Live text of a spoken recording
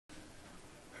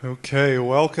Okay,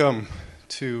 welcome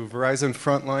to Verizon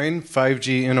Frontline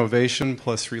 5G innovation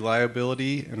plus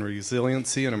reliability and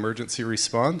resiliency and emergency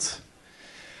response.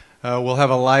 We'll have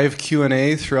a live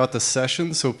Q&A throughout the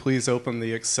session, so please open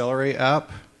the Accelerate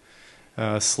app,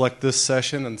 select this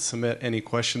session, and submit any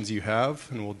questions you have,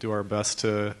 and we'll do our best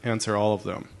to answer all of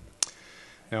them.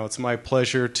 Now, it's my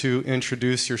pleasure to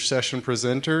introduce your session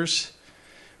presenters,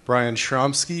 Bryan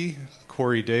Schromsky,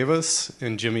 Corey Davis,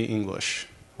 and Jimmy English.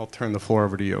 I'll turn the floor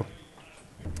over to you.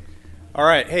 All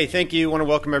right. Hey, thank you. I want to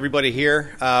welcome everybody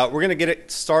here. We're going to get it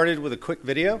started with a quick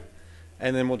video,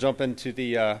 and then we'll jump into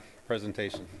the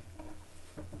presentation.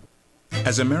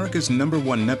 As America's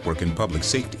 #1 network in public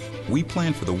safety, we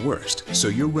plan for the worst so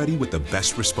you're ready with the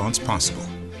best response possible.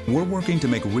 We're working to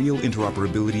make real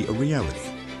interoperability a reality,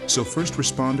 so first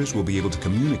responders will be able to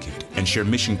communicate and share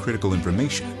mission-critical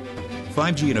information.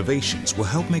 5G innovations will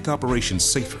help make operations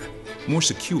safer, more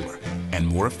secure, and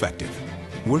more effective.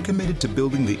 We're committed to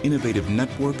building the innovative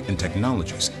network and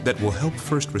technologies that will help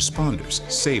first responders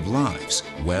save lives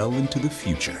well into the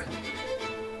future.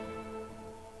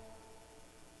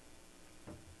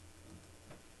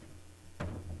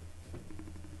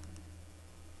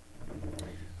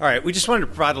 All right, we just wanted to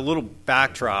provide a little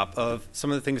backdrop of some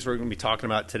of the things we're going to be talking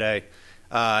about today.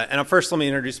 And first, let me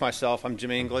introduce myself. I'm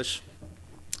Jimmy English.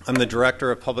 I'm the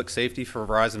Director of Public Safety for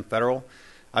Verizon Federal.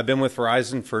 I've been with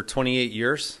Verizon for 28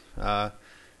 years.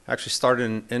 Actually started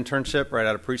an internship right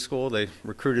out of preschool. They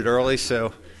recruited early,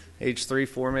 so age 3,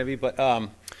 4 maybe. But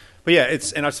yeah,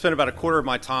 and I've spent about a quarter of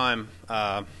my time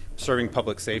serving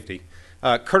public safety.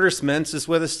 Curtis Mentz is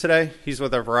with us today. He's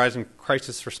with our Verizon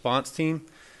Crisis Response team.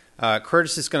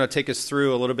 Curtis is going to take us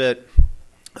through a little bit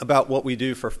about what we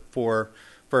do for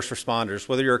first responders.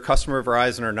 Whether you're a customer of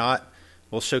Verizon or not,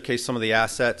 we'll showcase some of the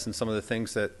assets and some of the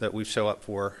things that we show up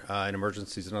for in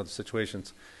emergencies and other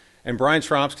situations. And Bryan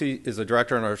Schromsky is the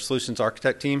director on our solutions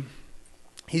architect team.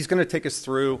 He's going to take us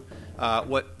through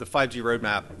what the 5G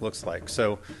roadmap looks like.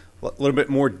 So a little bit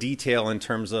more detail in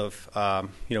terms of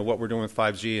what we're doing with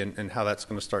 5G and how that's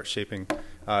going to start shaping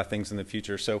things in the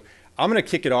future. So I'm going to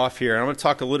kick it off here, and I'm going to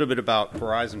talk a little bit about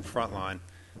Verizon Frontline.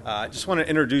 I just want to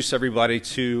introduce everybody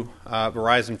to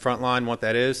Verizon Frontline, what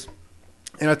that is.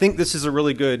 And I think this is a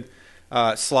really good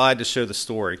slide to show the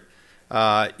story.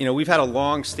 We've had a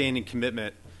long-standing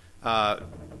commitment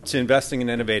to investing and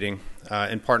innovating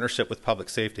in partnership with public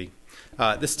safety.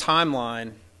 This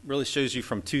timeline really shows you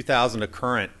from 2000 to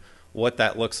current what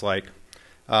that looks like.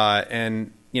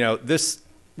 And this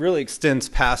really extends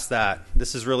past that.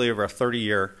 This is really over a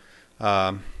 30-year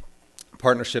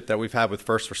partnership that we've had with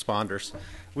first responders.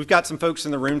 We've got some folks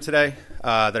in the room today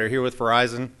that are here with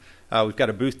Verizon. We've got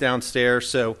a booth downstairs,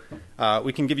 so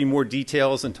we can give you more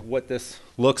details into what this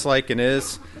looks like and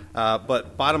is.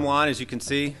 But bottom line, as you can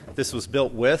see, this was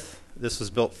built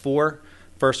for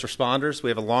first responders. We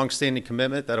have a long-standing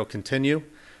commitment that will continue,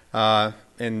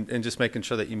 and just making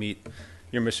sure that you meet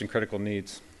your mission-critical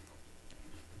needs.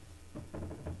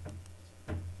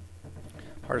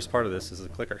 Hardest part of this is the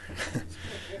clicker.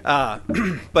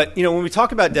 But when we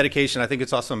talk about dedication, I think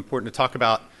it's also important to talk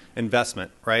about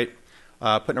investment, right?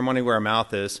 Putting our money where our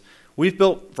mouth is. We've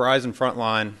built Verizon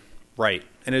Frontline right,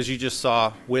 and as you just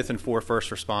saw, with and for first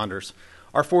responders.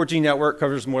 Our 4G network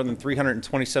covers more than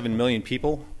 327 million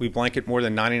people. We blanket more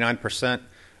than 99%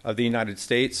 of the United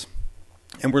States,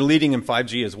 and we're leading in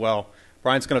 5G as well.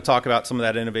 Brian's going to talk about some of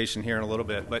that innovation here in a little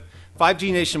bit, but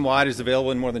 5G nationwide is available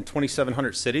in more than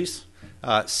 2,700 cities.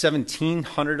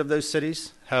 1,700 of those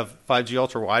cities have 5G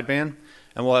ultra wideband,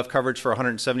 and we'll have coverage for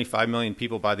 175 million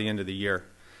people by the end of the year.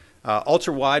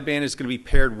 Ultra wideband is going to be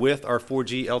paired with our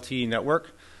 4G LTE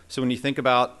network. So when you think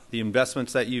about the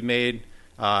investments that you've made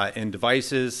in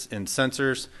devices and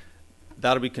sensors,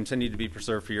 that'll be continued to be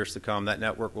preserved for years to come. That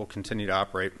network will continue to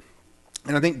operate.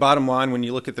 And I think bottom line, when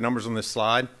you look at the numbers on this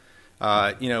slide,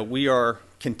 we are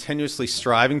continuously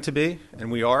striving to be,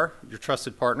 and we are, your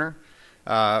trusted partner.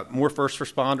 More first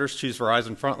responders choose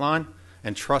Verizon Frontline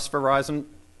and trust Verizon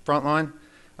Frontline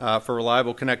for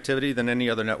reliable connectivity than any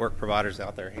other network providers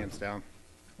out there, hands down.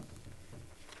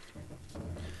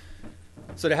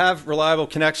 So to have reliable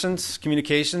connections,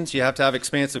 communications, you have to have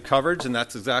expansive coverage, and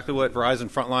that's exactly what Verizon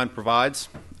Frontline provides.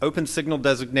 OpenSignal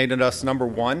designated us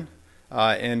 #1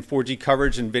 in 4G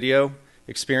coverage and video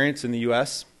experience in the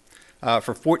U.S.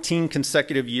 For 14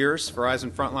 consecutive years,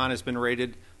 Verizon Frontline has been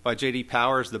rated by J.D.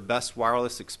 Power as the best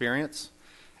wireless experience.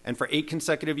 And for 8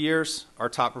 consecutive years, our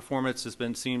top performance has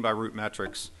been seen by Root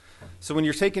Metrics. So when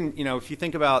you're taking, if you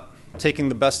think about taking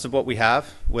the best of what we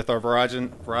have with our Verizon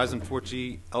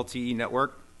 4G LTE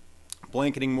network,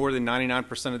 blanketing more than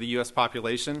 99% of the U.S.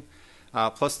 population,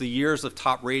 plus the years of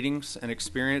top ratings and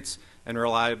experience and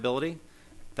reliability.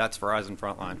 That's Verizon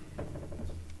Frontline.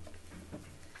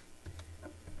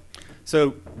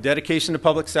 So dedication to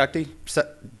public safety,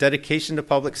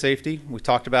 we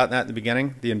talked about that in the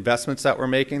beginning, the investments that we're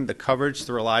making, the coverage,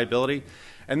 the reliability.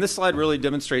 And this slide really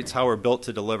demonstrates how we're built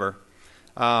to deliver.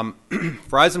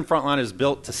 Verizon Frontline is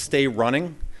built to stay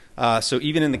running. So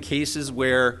even in the cases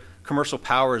where commercial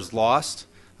power is lost,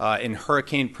 in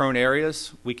hurricane-prone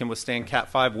areas, we can withstand Cat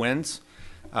 5 winds.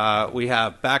 We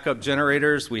have backup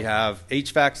generators, we have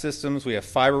HVAC systems, we have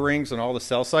fiber rings on all the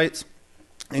cell sites.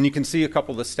 And you can see a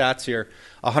couple of the stats here.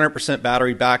 100%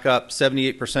 battery backup,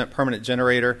 78% permanent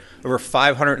generator, over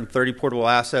 530 portable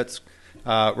assets.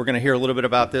 We're going to hear a little bit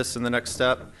about this in the next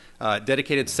step.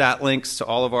 Dedicated sat links to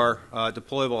all of our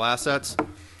deployable assets.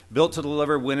 Built to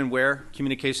deliver when and where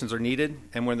communications are needed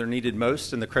and when they're needed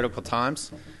most in the critical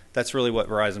times. That's really what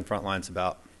Verizon Frontline's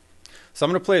about. So I'm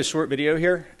going to play a short video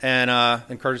here, and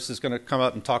Curtis is going to come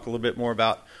up and talk a little bit more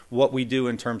about what we do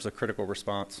in terms of critical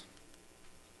response.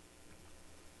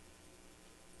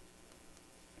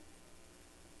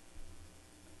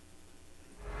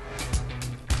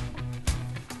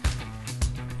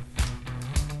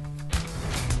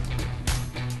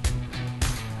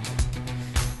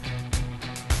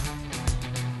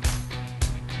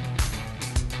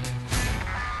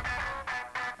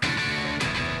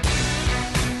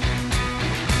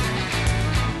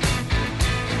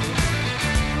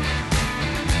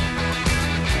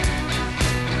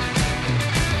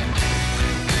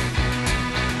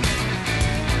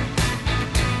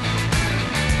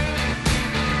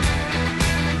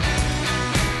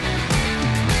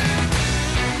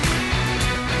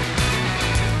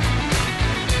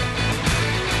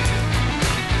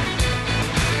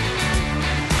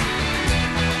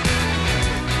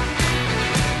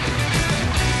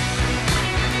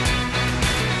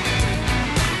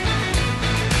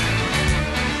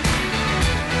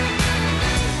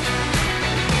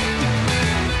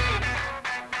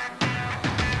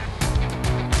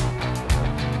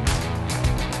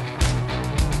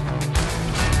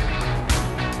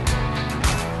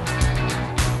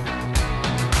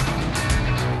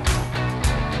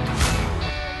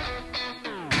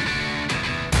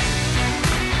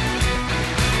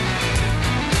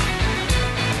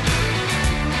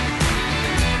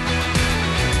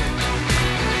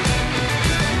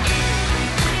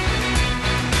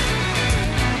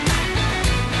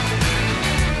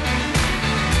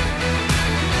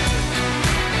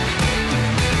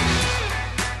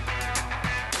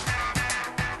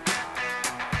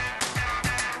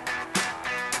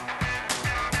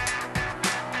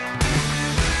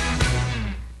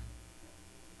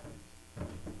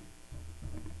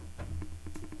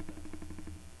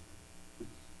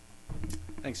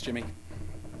 Thanks, Jimmy.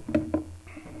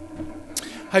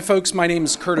 Hi, folks. My name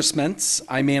is Curtis Mentz.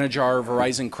 I manage our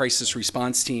Verizon Crisis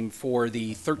Response Team for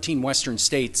the 13 Western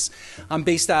states. I'm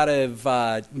based out of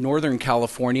Northern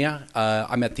California.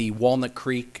 I'm at the Walnut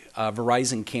Creek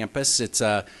Verizon campus. It's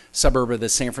a suburb of the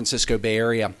San Francisco Bay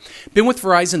Area. Been with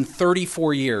Verizon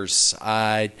 34 years,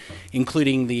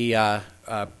 including the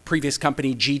previous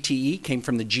company, GTE. Came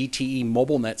from the GTE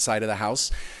MobileNet side of the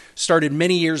house. Started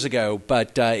many years ago,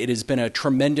 but it has been a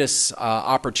tremendous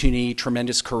opportunity,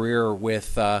 tremendous career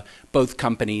with both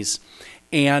companies.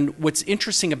 And what's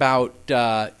interesting about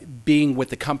being with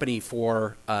the company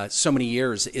for so many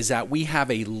years is that we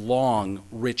have a long,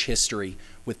 rich history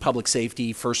with public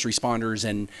safety, first responders,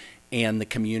 and the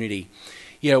community.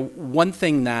 You know, one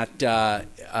thing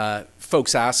that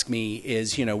folks ask me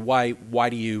is, you know, why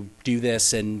do you do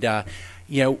this? And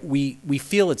you know, we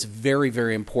feel it's very,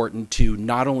 very important to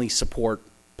not only support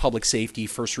public safety,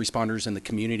 first responders, and the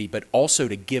community, but also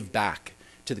to give back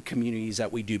to the communities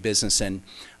that we do business in,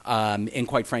 and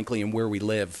quite frankly, in where we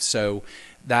live. So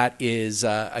that is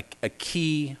a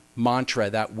key mantra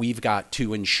that we've got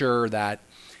to ensure that,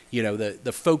 you know,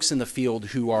 the folks in the field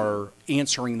who are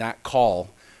answering that call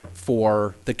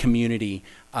for the community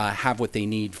have what they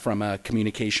need from a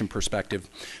communication perspective.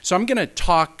 So I'm going to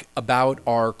talk about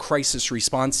our crisis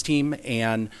response team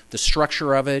and the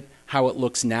structure of it, how it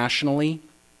looks nationally,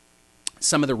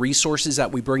 some of the resources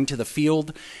that we bring to the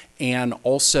field, and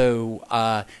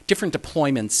also different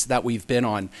deployments that we've been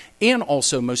on, and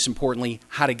also, most importantly,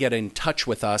 how to get in touch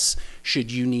with us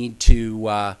should you need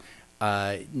to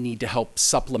help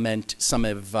supplement some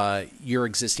of your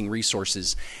existing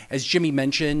resources. As Jimmy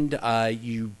mentioned,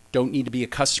 you don't need to be a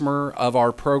customer of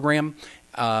our program,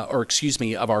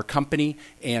 of our company,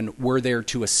 and we're there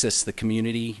to assist the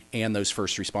community and those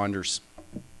first responders.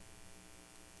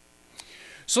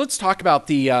 So let's talk about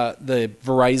the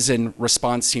Verizon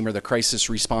response team, or the crisis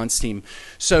response team.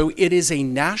 So it is a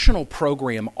national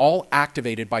program, all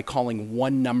activated by calling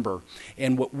one number.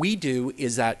 And what we do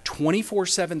is that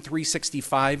 24/7,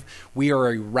 365, we are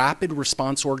a rapid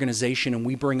response organization, and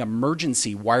we bring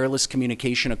emergency wireless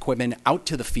communication equipment out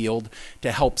to the field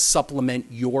to help supplement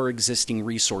your existing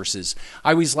resources.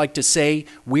 I always like to say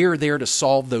we're there to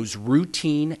solve those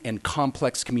routine and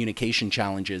complex communication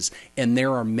challenges, and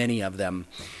there are many of them.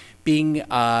 Being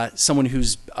someone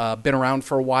who's been around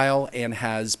for a while and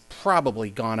has probably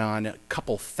gone on a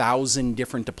couple thousand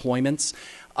different deployments,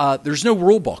 there's no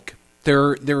rule book.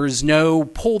 There is no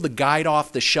pull the guide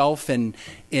off the shelf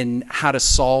in how to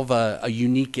solve a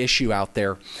unique issue out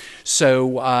there.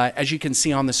 So as you can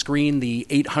see on the screen, the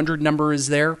 800 number is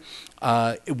there.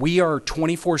 We are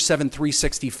 24/7,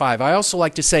 365. I also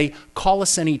like to say, call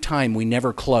us anytime. We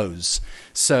never close.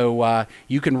 So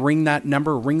you can ring that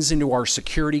number. It rings into our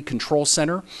security control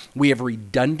center. We have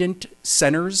redundant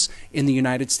centers in the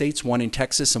United States, one in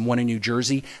Texas and one in New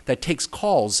Jersey, that takes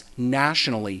calls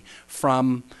nationally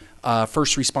from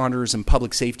first responders and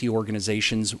public safety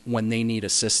organizations when they need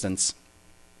assistance.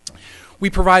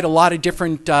 We provide a lot of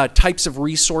different types of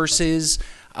resources.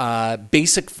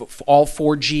 Basic, all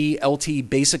 4G LTE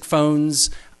basic phones,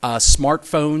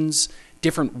 smartphones,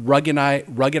 different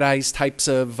ruggedized types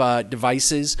of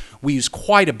devices. We use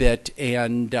quite a bit,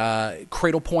 and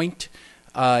Cradlepoint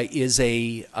is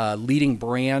a leading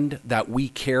brand that we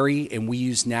carry, and we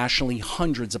use nationally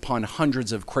hundreds upon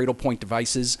hundreds of Cradlepoint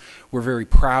devices. We're very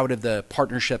proud of the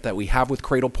partnership that we have with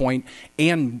Cradlepoint,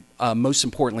 and most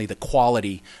importantly, the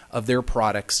quality of their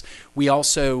products. We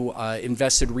also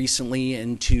invested recently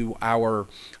into our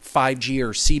 5G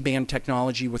or C-band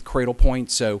technology with Cradlepoint,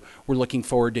 so we're looking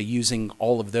forward to using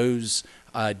all of those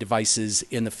devices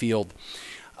in the field.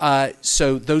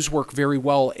 So those work very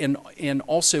well, and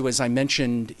also, as I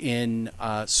mentioned, in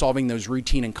solving those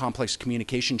routine and complex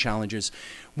communication challenges,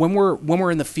 when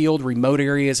we're in the field, remote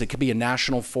areas, it could be a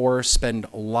national forest, spend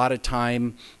a lot of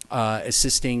time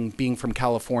assisting, being from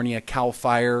California, CAL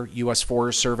FIRE, U.S.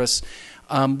 Forest Service.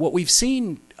 What we've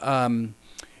seen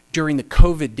during the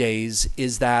COVID days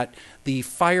is that the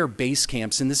fire base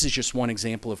camps, and this is just one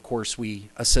example, of course, we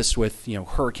assist with,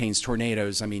 hurricanes,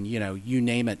 tornadoes, I mean, you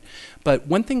name it. But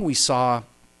one thing we saw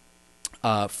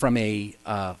from a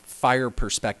fire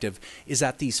perspective is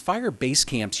that these fire base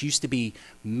camps used to be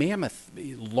mammoth,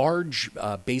 large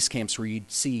base camps where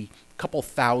you'd see a couple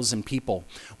thousand people.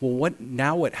 Well,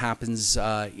 what happens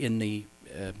in the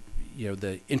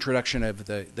the introduction of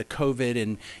the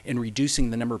COVID and reducing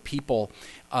the number of people,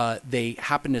 they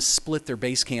happen to split their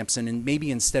base camps, and maybe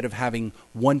instead of having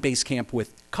one base camp with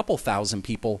a couple thousand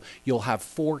people, you'll have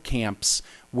 4 camps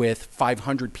with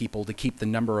 500 people to keep the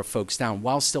number of folks down.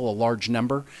 While still a large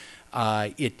number,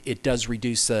 it does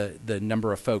reduce the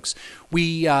number of folks.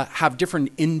 We have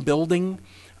different in-building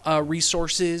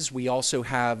resources. We also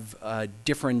have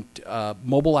different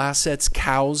mobile assets,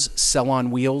 COWS, cell on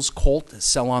wheels, Colt,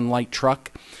 cell on light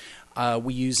truck.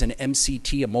 We use an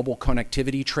MCT, a mobile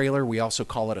connectivity trailer. We also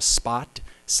call it a SPOT,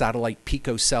 satellite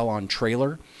pico cell on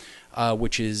trailer,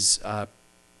 which is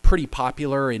pretty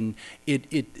popular. And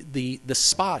the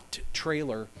SPOT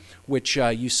trailer, which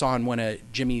you saw in one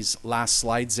of Jimmy's last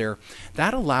slides there,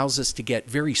 that allows us to get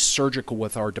very surgical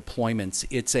with our deployments.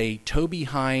 It's a tow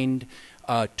behind,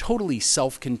 totally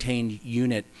self-contained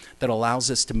unit that allows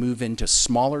us to move into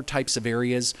smaller types of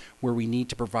areas where we need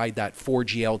to provide that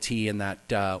 4G LTE and that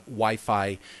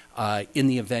Wi-Fi in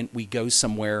the event we go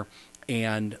somewhere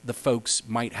and the folks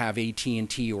might have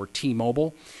AT&T or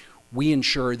T-Mobile. We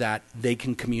ensure that they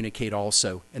can communicate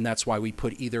also, and that's why we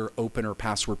put either open or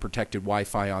password-protected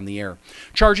Wi-Fi on the air.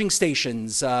 Charging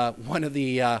stations, one of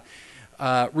the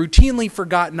routinely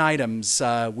forgotten items.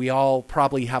 We all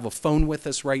probably have a phone with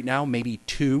us right now, maybe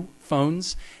 2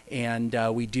 phones, and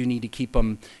we do need to keep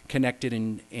them connected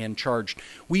and charged.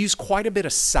 We use quite a bit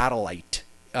of satellite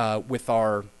with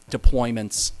our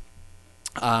deployments.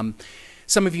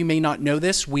 Some of you may not know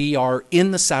this. We are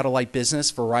in the satellite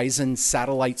business, Verizon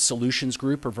Satellite Solutions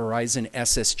Group, or Verizon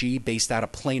SSG, based out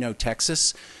of Plano,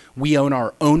 Texas. We own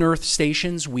our own earth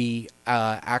stations. We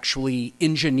actually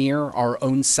engineer our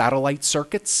own satellite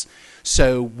circuits.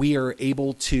 So we are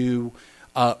able to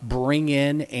bring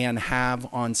in and have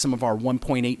on some of our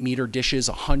 1.8 meter dishes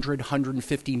 100,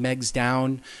 150 megs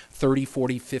down, 30,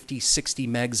 40, 50, 60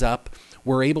 megs up.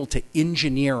 We're able to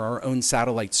engineer our own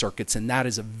satellite circuits, and that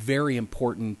is a very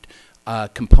important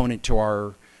component to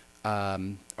our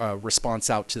response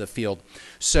out to the field.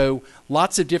 So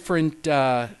lots of different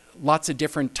lots of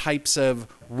different types of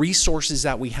resources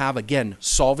that we have, again,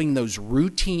 solving those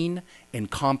routine and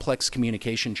complex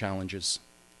communication challenges.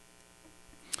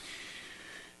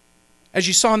 As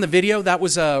you saw in the video, that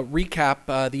was a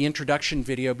recap, the introduction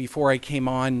video before I came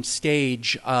on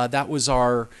stage. That was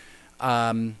our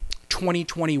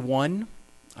 2021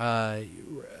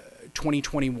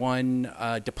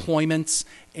 deployments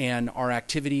and our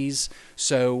activities.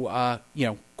 So, you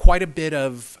know, quite a bit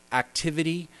of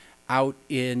activity out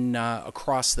in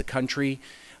across the country.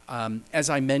 As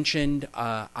I mentioned,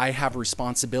 I have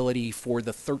responsibility for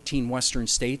the 13 western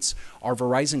states. Our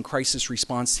Verizon crisis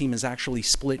response team is actually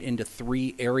split into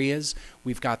 3 areas.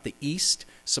 We've got the East,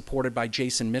 supported by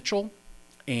Jason Mitchell,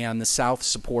 and the South,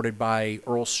 supported by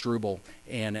Earl Struble.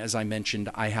 And as I mentioned,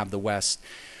 I have the West.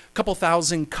 A couple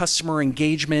thousand customer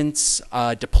engagements,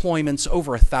 deployments,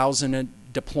 over 1,000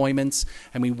 deployments.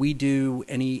 I mean, we do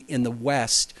in the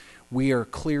West, we are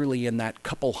clearly in that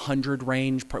couple hundred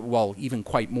range, well, even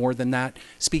quite more than that.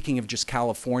 Speaking of just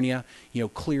California, you know,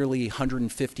 clearly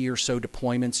 150 or so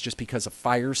deployments just because of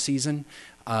fire season.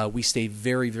 We stay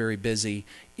very, very busy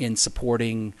in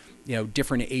supporting, you know,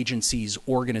 different agencies,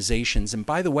 organizations. And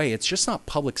by the way, it's just not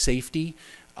public safety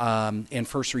and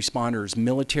first responders,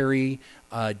 military,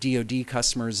 DoD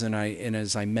customers, and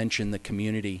as I mentioned, the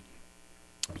community.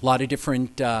 A lot of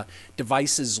different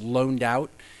devices loaned out.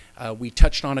 We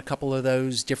touched on a couple of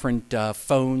those, different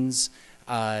phones,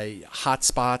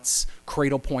 hotspots,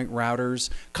 Cradlepoint routers.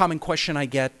 Common question I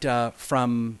get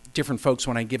from different folks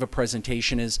when I give a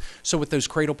presentation is, so with those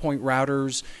Cradlepoint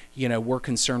routers, you know, we're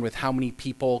concerned with how many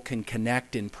people can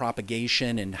connect in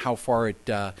propagation and how far it,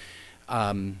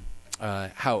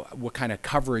 what kind of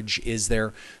coverage is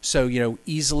there. So, you know,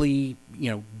 easily,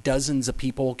 you know, dozens of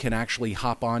people can actually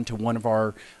hop on to one of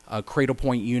our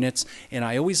Cradlepoint units. And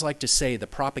I always like to say the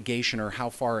propagation, or how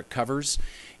far it covers,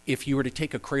 if you were to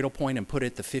take a Cradlepoint and put it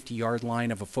at the 50-yard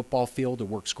line of a football field, it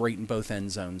works great in both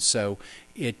end zones. So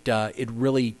it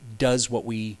really does what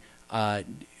we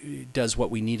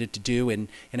need it to do. And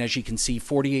as you can see,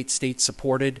 48 states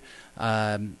supported.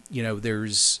 You know,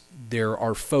 there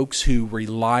are folks who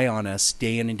rely on us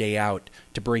day in and day out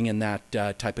to bring in that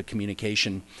type of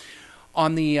communication.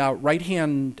 On the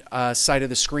right-hand side of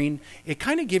the screen, it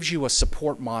kind of gives you a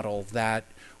support model that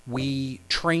we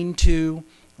train to,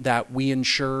 that we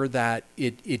ensure that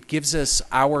it gives us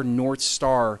our North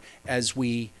Star as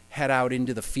we head out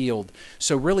into the field.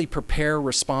 So really prepare,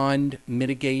 respond,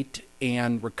 mitigate,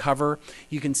 and recover.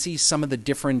 You can see some of the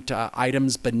different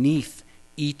items beneath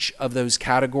each of those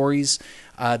categories,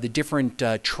 the different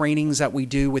trainings that we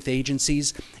do with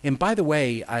agencies. And by the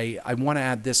way, I want to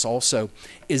add this also,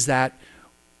 is that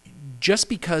just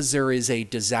because there is a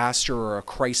disaster or a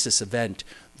crisis event,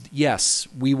 yes,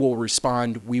 we will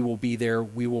respond, we will be there,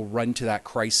 we will run to that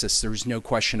crisis. There's no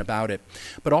question about it.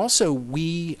 But also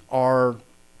we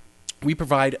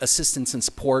provide assistance and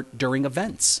support during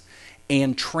events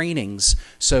and trainings.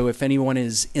 So if anyone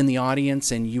is in the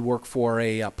audience and you work for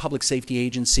a public safety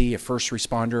agency, a first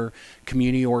responder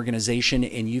community organization,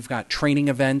 and you've got training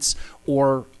events,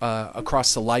 or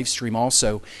across the live stream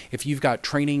also, if you've got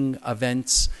training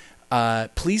events,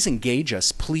 please engage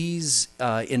us, please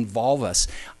involve us.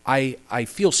 I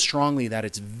feel strongly that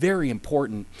it's very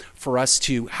important for us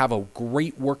to have a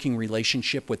great working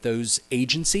relationship with those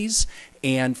agencies,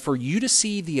 and for you to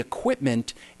see the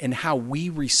equipment and how we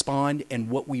respond and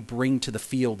what we bring to the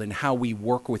field and how we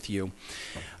work with you.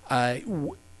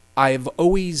 I've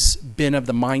always been of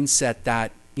the mindset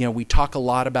that, you know, we talk a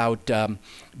lot about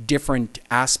different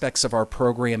aspects of our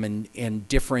program and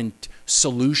different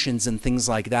solutions and things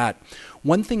like that.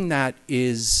 One thing that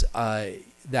is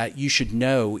that you should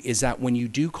know is that when you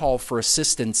do call for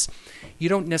assistance, you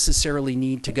don't necessarily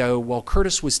need to go, well,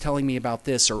 Curtis was telling me about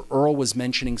this, or Earl was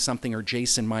mentioning something, or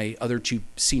Jason, my other 2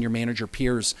 senior manager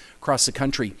peers across the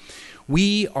country.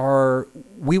 We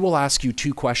will ask you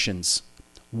 2 questions.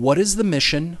 What is the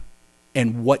mission,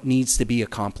 and what needs to be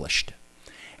accomplished?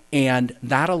 And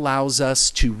that allows us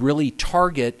to really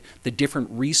target the different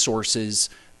resources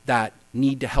that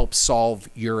need to help solve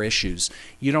your issues.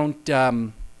 You don't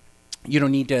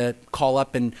need to call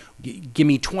up and give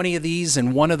me 20 of these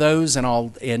and 1 of those,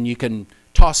 and you can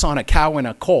toss on a cow and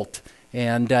a colt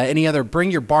and any other.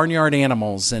 Bring your barnyard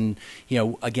animals. And, you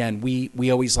know, again,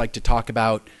 we always like to talk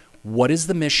about what is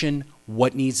the mission,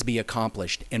 what needs to be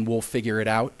accomplished, and we'll figure it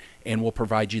out, and we'll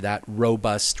provide you that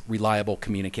robust, reliable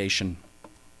communication.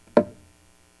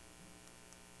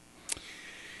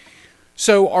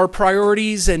 So our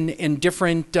priorities and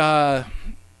different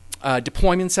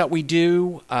deployments that we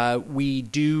do,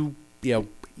 you know,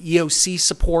 EOC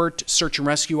support, search and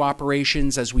rescue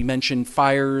operations, as we mentioned,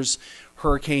 fires,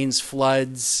 hurricanes,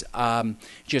 floods,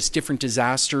 just different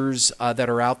disasters that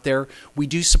are out there. We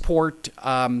do support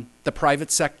the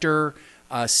private sector,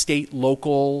 state,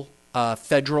 local,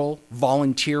 federal,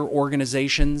 volunteer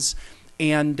organizations.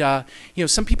 And,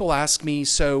 some people ask me,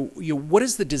 so, what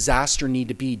does the disaster need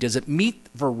to be? Does it meet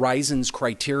Verizon's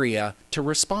criteria to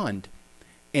respond?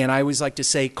 And I always like to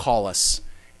say, call us,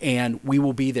 and we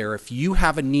will be there. If you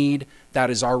have a need, that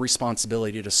is our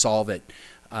responsibility to solve it.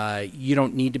 You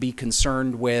don't need to be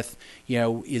concerned with,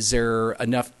 is there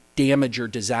enough damage or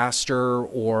disaster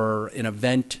or an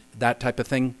event, that type of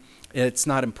thing. It's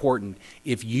not important.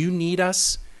 If you need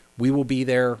us, we will be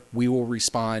there, we will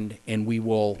respond, and we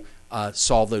will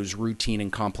solve those routine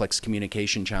and complex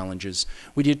communication challenges.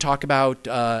 We did talk about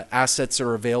assets that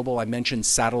are available. I mentioned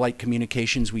satellite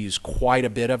communications. We use quite a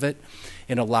bit of it.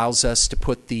 It allows us to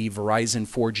put the Verizon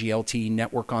 4G LTE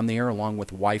network on there along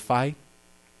with Wi-Fi.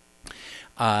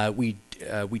 We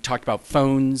talked about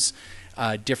phones,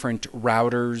 different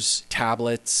routers,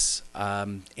 tablets,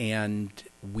 and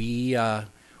we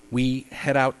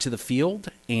head out to the field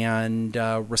and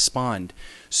respond.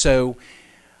 So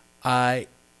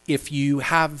if you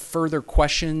have further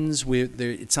questions,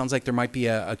 it sounds like there might be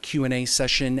a Q&A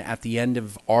session at the end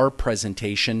of our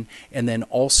presentation. And then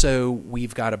also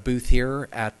we've got a booth here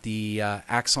at the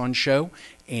Axon show,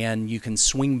 and you can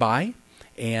swing by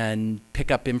and pick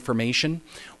up information.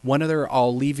 One other,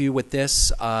 I'll leave you with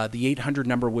this. The 800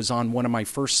 number was on one of my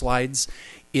first slides.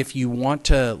 If you want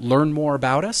to learn more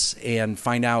about us and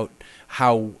find out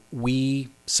how we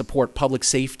support public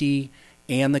safety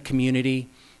and the community,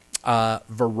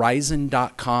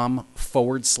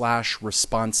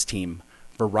 Verizon.com/response team.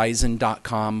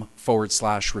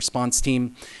 Verizon.com/response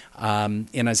team.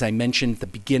 And as I mentioned at the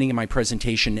beginning of my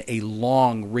presentation, a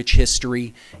long, rich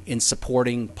history in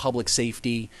supporting public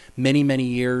safety, many, many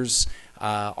years.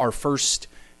 Our first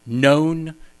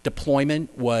known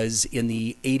deployment was in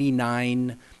the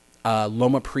 '89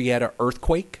 Loma Prieta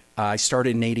earthquake. I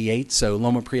started in '88, so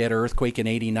Loma Prieta earthquake in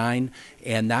 '89,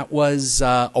 and that was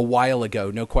a while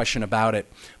ago, no question about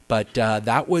it. But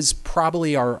that was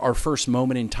probably our first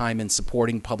moment in time in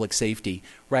supporting public safety.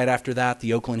 Right after that,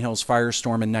 the Oakland Hills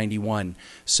firestorm in '91.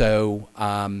 So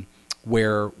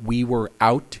where we were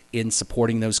out in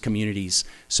supporting those communities.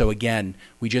 So again,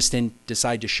 we just didn't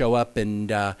decide to show up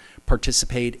and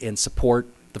participate and support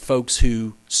the folks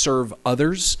who serve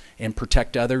others and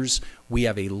protect others. We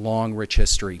have a long, rich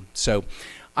history. So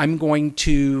I'm going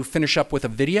to finish up with a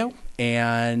video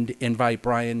and invite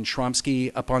Bryan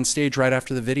Schromsky up on stage right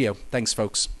after the video. Thanks,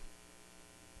 folks.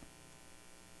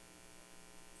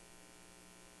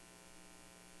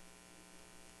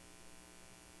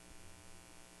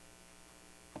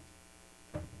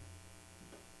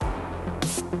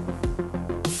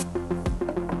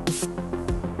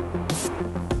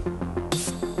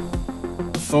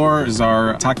 Thor is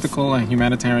our tactical and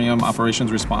humanitarian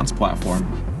operations response platform.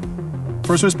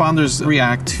 First responders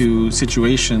react to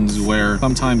situations where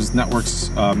sometimes networks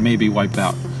may be wiped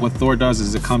out. What Thor does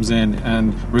is it comes in,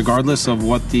 and regardless of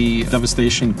what the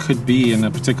devastation could be in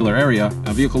a particular area,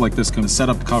 a vehicle like this can set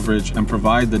up coverage and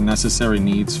provide the necessary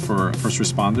needs for first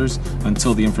responders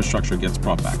until the infrastructure gets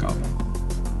brought back up.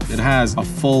 It has a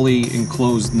fully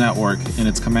enclosed network in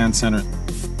its command center.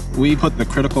 We put the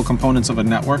critical components of a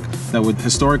network that would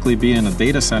historically be in a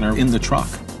data center in the truck,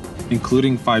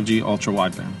 including 5G ultra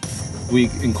wideband. We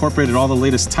incorporated all the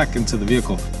latest tech into the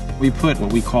vehicle. We put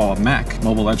what we call a MAC,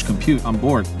 mobile edge compute, on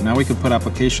board. Now we could put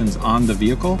applications on the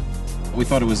vehicle. We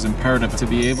thought it was imperative to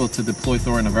be able to deploy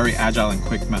Thor in a very agile and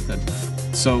quick method.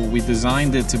 So we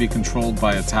designed it to be controlled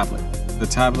by a tablet. The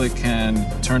tablet can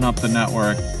turn up the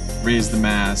network, raise the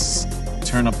masts,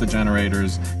 turn up the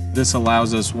generators. This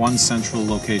allows us one central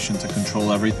location to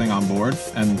control everything on board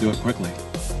and do it quickly.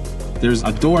 There's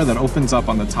a door that opens up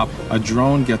on the top. A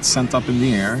drone gets sent up in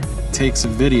the air, takes a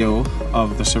video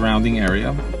of the surrounding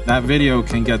area. That video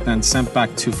can get then sent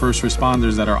back to first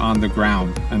responders that are on the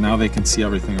ground, and now they can see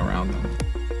everything around them.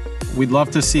 We'd love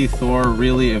to see Thor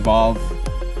really evolve.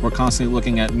 We're constantly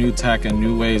looking at new tech and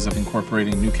new ways of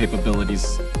incorporating new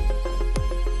capabilities.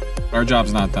 Our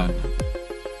job's not done.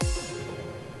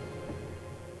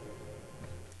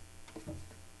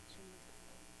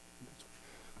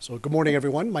 So good morning,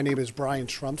 everyone. My name is Bryan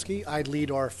Schromsky. I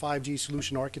lead our 5G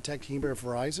solution architect team here at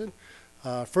Verizon.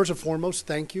 First and foremost,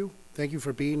 thank you. Thank you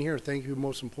for being here. Thank you,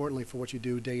 most importantly, for what you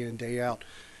do day in and day out.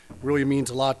 It really means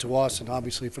a lot to us and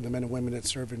obviously for the men and women that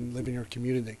serve and live in your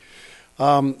community.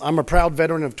 I'm a proud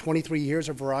veteran of 23 years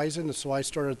at Verizon, so I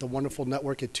started at the wonderful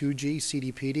network at 2G,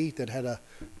 CDPD, that had a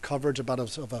coverage of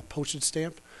a postage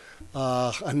stamp.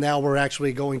 and now we're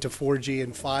actually going to 4G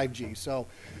and 5G. So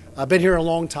I've been here a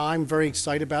long time, very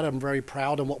excited about it. I'm very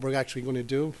proud of what we're actually going to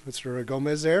do. Mr.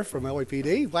 Gomez there from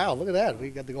LAPD. Wow, look at that. We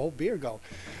got the whole beer going.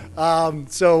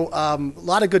 A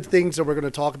lot of good things that we're going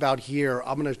to talk about here.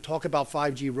 I'm going to talk about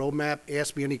 5G roadmap.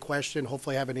 Ask me any question.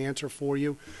 Hopefully I have an answer for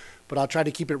you. But I'll try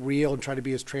to keep it real and try to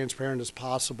be as transparent as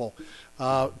possible.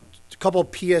 A couple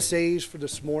of PSAs for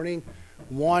this morning.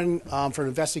 One, for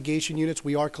investigation units,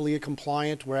 we are CALEA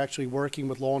compliant. We're actually working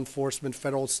with law enforcement,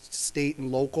 federal, state,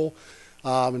 and local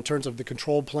in terms of the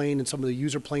control plane and some of the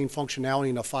user plane functionality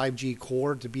in a 5G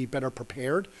core to be better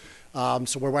prepared.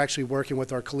 So we're actually working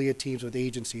with our CALEA teams with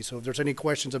agencies. So if there's any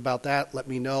questions about that, let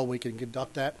me know. We can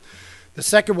conduct that. The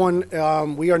second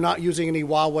one, we are not using any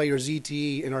Huawei or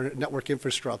ZTE in our network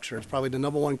infrastructure. It's probably the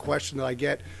number one question that I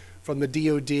get from the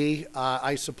DoD.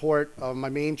 I support, my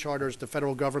main charter is the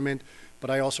federal government, but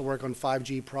I also work on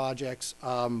 5G projects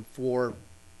for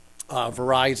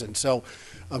Verizon. So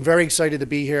I'm very excited to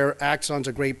be here. Axon's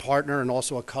a great partner and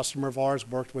also a customer of ours.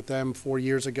 Worked with them 4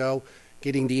 years ago,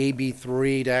 getting the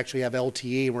AB3 to actually have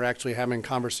LTE, and we're actually having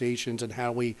conversations on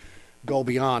how we go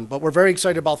beyond. But we're very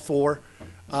excited about Thor.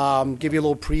 Give you a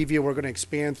little preview. We're going to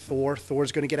expand Thor.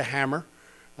 Thor's going to get a hammer.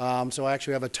 So I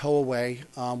actually have a towaway,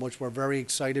 which we're very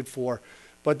excited for.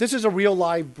 But this is a real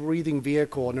live breathing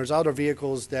vehicle, and there's other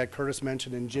vehicles that Curtis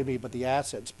mentioned and Jimmy, but the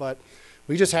assets. But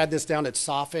we just had this down at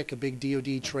SOFIC, a big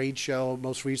DoD trade show,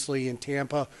 most recently in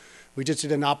Tampa. We just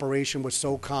did an operation with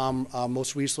SOCOM.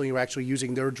 Most recently, we're actually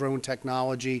using their drone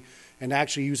technology and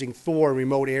actually using Thor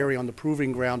remote area on the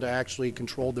proving ground to actually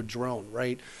control the drone,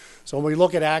 right? So when we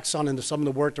look at Axon and some of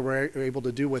the work that we're able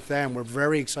to do with them, we're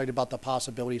very excited about the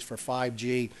possibilities for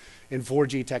 5G and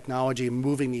 4G technology and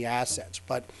moving the assets.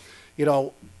 But, you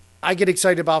know, I get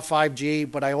excited about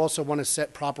 5G, but I also want to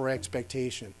set proper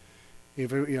expectation.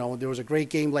 If, you know, there was a great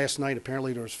game last night.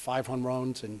 Apparently there was 5 home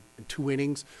runs and 2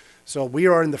 innings. So we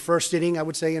are in the first inning, I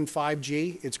would say, in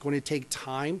 5G. It's going to take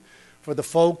time. For the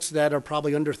folks that are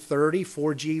probably under 30,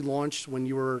 4G launched when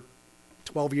you were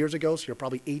 12 years ago, so you're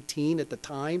probably 18 at the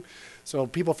time. So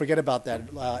people forget about that.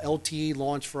 LTE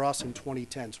launched for us in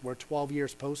 2010, so we're 12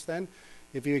 years post then.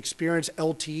 If you experience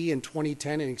LTE in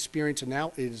 2010 and experience it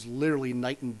now, it is literally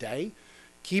night and day.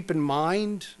 Keep in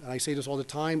mind, and I say this all the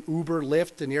time, Uber,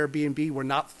 Lyft, and Airbnb were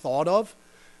not thought of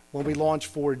when we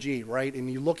launched 4G, right?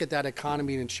 And you look at that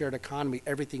economy and shared economy,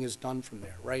 everything is done from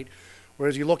there, right?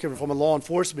 Whereas you look at it from a law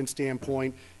enforcement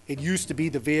standpoint, it used to be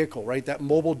the vehicle, right? That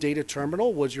mobile data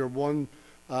terminal was your one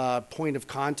point of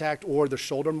contact, or the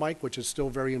shoulder mic, which is still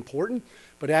very important.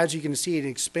 But as you can see it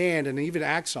expand, and even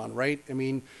Axon, right? I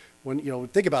mean, when, you know,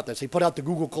 think about this. They put out the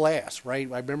Google Glass,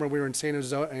 right? I remember we were in San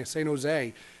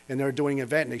Jose and they were doing an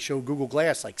event, and they showed Google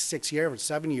Glass like 6 years or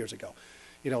 7 years ago.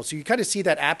 You know, so you kind of see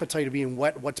that appetite of being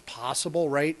what's possible,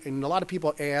 right? And a lot of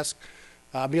people ask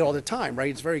me all the time, right?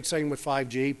 It's very exciting with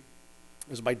 5G.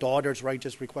 As my daughters, right,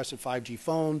 just requested 5G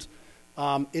phones.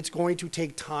 It's going to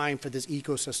take time for this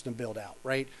ecosystem build out,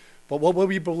 right? But what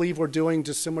we believe we're doing,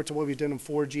 just similar to what we did in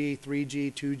 4G,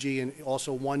 3G, 2G, and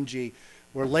also 1G,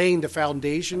 we're laying the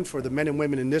foundation for the men and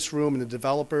women in this room and the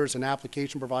developers and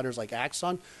application providers like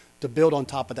Axon to build on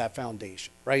top of that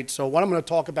foundation, right? So what I'm going to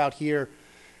talk about here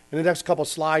in the next couple of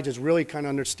slides is really kind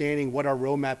of understanding what our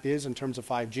roadmap is in terms of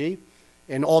 5G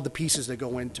and all the pieces that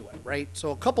go into it, right?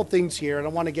 So a couple things here. I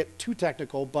don't want to get too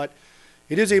technical, but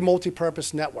it is a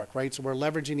multi-purpose network, right? So we're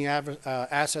leveraging the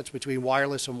assets between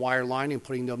wireless and wireline and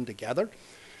putting them together.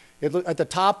 At the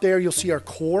top there, you'll see our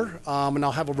core, and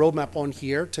I'll have a roadmap on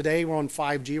here. Today, we're on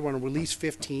 5G. We're on release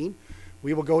 15.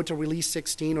 We will go to release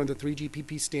 16 on the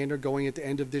 3GPP standard going at the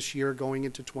end of this year, going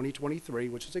into 2023,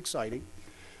 which is exciting.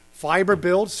 Fiber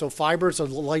build. So fiber is a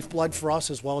lifeblood for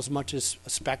us as well as much as a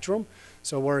spectrum.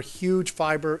 So we're a huge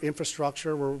fiber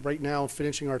infrastructure. We're right now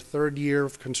finishing our 3rd year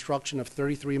of construction of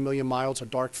 33 million miles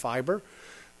of dark fiber.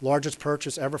 Largest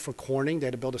purchase ever for Corning. They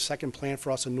had to build a second plant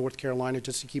for us in North Carolina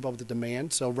just to keep up with the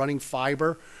demand. So running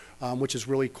fiber, which is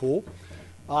really cool.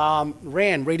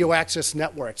 RAN, radio access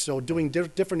network. So doing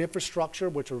different infrastructure,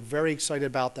 which we're very excited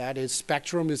about that. Is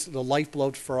Spectrum is the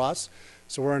lifeblood for us.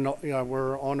 So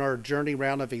we're on our journey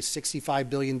round of a $65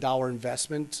 billion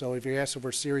investment. So if you ask if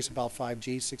we're serious about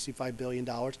 5G, $65 billion.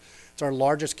 It's our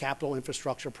largest capital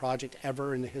infrastructure project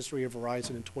ever in the history of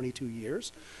Verizon in 22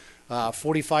 years.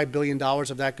 $45 billion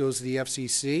of that goes to the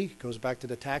FCC, goes back to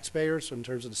the taxpayers in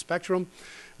terms of the spectrum.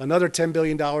 Another $10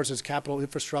 billion is capital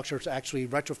infrastructure to actually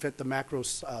retrofit the macro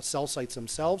cell sites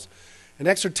themselves. An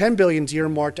extra $10 billion is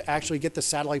earmarked to actually get the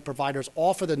satellite providers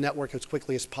off of the network as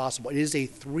quickly as possible. It is a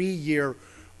 3-year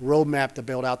roadmap to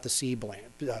build out the C-band.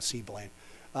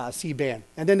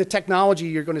 And then the technology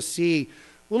you're going to see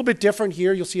little bit different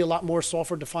here. You'll see a lot more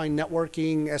software-defined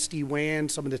networking, SD-WAN,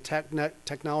 some of the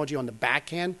technology on the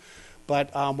back end.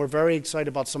 But we're very excited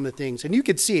about some of the things. And you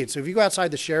can see it. So if you go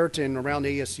outside the Sheraton around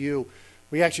ASU,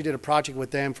 we actually did a project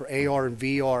with them for AR and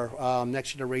VR,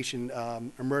 next generation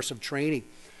immersive training.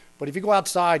 But if you go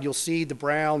outside, you'll see the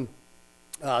brown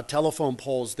telephone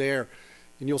poles there.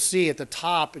 And you'll see at the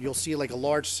top, you'll see like a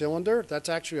large cylinder. That's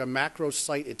actually a macro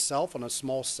site itself on a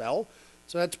small cell.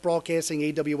 So that's broadcasting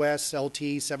AWS,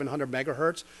 LT, 700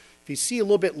 megahertz. If you see a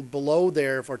little bit below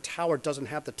there, if our tower doesn't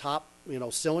have the top,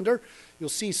 cylinder, you'll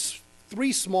see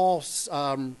three small,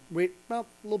 well, a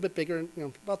little bit bigger,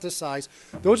 about this size.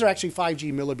 Those are actually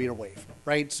 5G millimeter wave,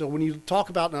 right? So when you talk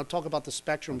about, and I'll talk about the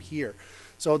spectrum here.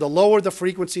 So the lower the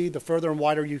frequency, the further and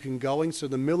wider you can going. So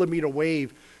the millimeter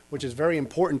wave, which is very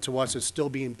important to us, is still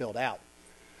being built out.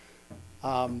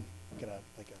 Get a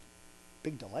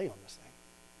big delay on this thing.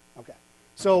 Okay.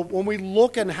 So when we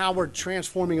look at how we're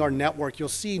transforming our network, you'll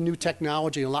see new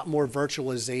technology and a lot more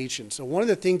virtualization. So one of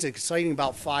the things that's exciting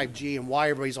about 5G and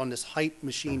why everybody's on this hype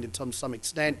machine to some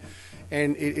extent,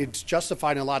 and it's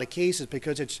justified in a lot of cases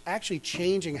because it's actually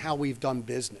changing how we've done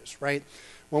business, right?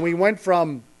 When we went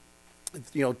from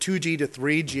 2G to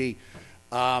 3G,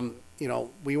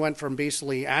 we went from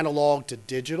basically analog to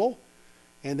digital.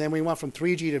 And then we went from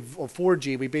 3G to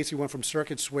 4G, we basically went from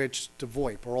circuit switch to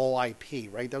VoIP, or all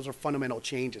IP, right? Those are fundamental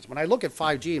changes. When I look at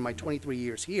 5G in my 23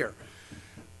 years here,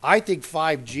 I think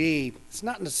 5G, it's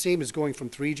not the same as going from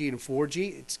 3G to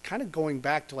 4G. It's kind of going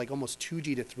back to like almost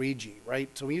 2G to 3G, right?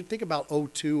 So when you think about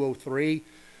 02, 03,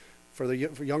 for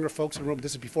younger folks in the room,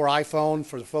 this is before iPhone.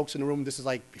 For the folks in the room, this is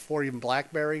like before even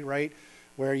BlackBerry, right?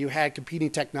 Where you had competing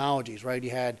technologies, right?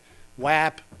 You had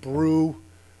WAP, Brew,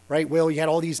 right, Will, you had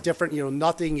all these different,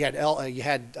 nothing. You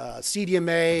had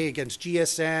CDMA against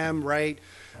GSM, right?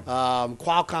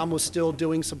 Qualcomm was still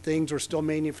doing some things or still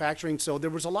manufacturing. So there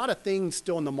was a lot of things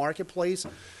still in the marketplace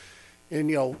and,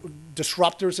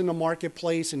 disruptors in the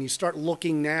marketplace. And you start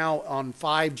looking now on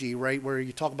 5G, right, where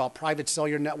you talk about private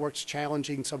cellular networks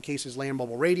challenging, in some cases, land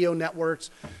mobile radio networks.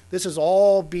 This is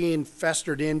all being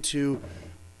festered into,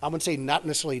 I would say not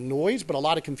necessarily noise, but a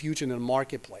lot of confusion in the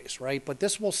marketplace, right? But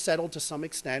this will settle to some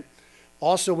extent.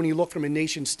 Also, when you look from a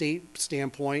nation-state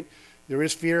standpoint, there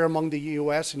is fear among the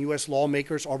U.S. and U.S.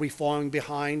 lawmakers. Are we falling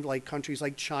behind like countries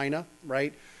like China,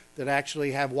 right, that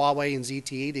actually have Huawei and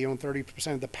ZTE? They own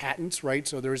 30% of the patents, right?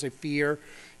 So there is a fear,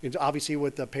 obviously,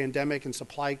 with the pandemic and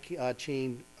supply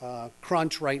chain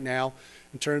crunch right now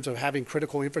in terms of having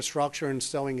critical infrastructure and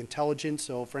selling intelligence.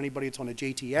 So for anybody that's on a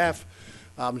JTF,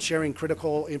 sharing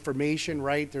critical information,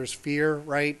 right? There's fear,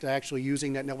 right, actually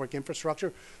using that network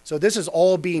infrastructure. So this is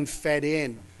all being fed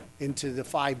into the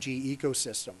 5G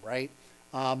ecosystem, right?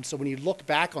 So when you look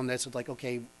back on this, it's like,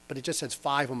 okay, but it just says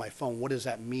 5 on my phone. What does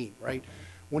that mean, right?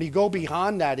 When you go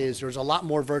beyond that there's a lot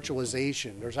more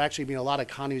virtualization. There's actually been a lot of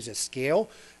economies of scale,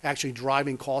 actually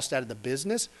driving cost out of the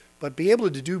business, but be able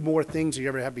to do more things than you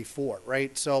ever had before,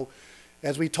 right? So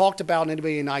as we talked about,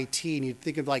 anybody in IT, and you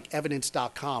think of like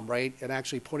evidence.com, right, and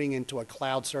actually putting into a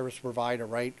cloud service provider,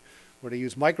 right, where they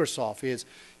use Microsoft, is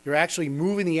you're actually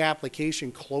moving the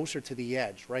application closer to the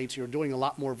edge, right? So you're doing a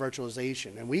lot more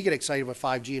virtualization. And we get excited with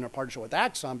 5G and our partnership with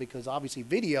Axon because obviously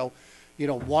video,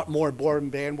 want more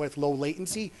bandwidth, low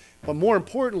latency. But more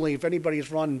importantly, if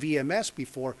anybody's run VMS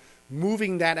before,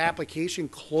 moving that application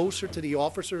closer to the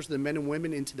officers, the men and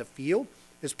women into the field,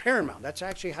 is paramount. That's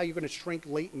actually how you're going to shrink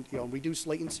reduce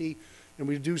latency and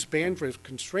reduce bandwidth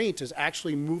constraints, is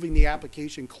actually moving the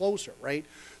application closer, right?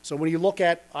 So when you look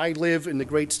at, I live in the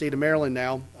great state of Maryland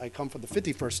now. I come from the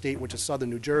 51st state, which is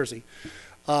southern New Jersey.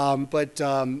 But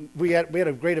we had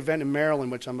a great event in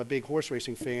Maryland, which I'm a big horse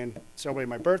racing fan. Celebrating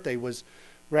my birthday we're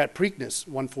at Preakness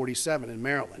 147 in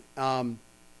Maryland. And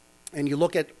you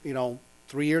look at,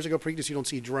 3 years ago, Preakness, you don't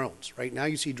see drones, right? Now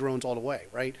you see drones all the way,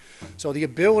 right? So the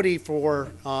ability for,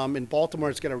 in Baltimore,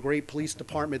 it's got a great police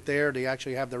department there. They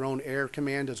actually have their own air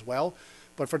command as well.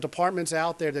 But for departments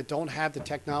out there that don't have the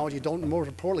technology, don't more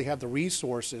importantly have the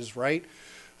resources, right?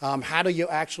 How do you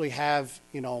actually have,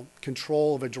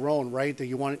 control of a drone, right? That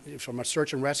you want from a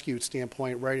search and rescue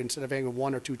standpoint, right? Instead of having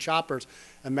 1 or 2 choppers,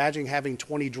 imagine having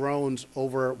 20 drones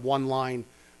over one line,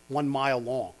 1 mile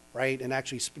long, right? And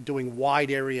actually doing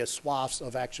wide area swaths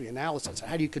of actually analysis.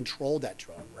 How do you control that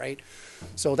drone, right?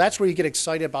 So that's where you get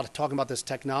excited about talking about this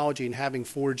technology and having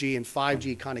 4G and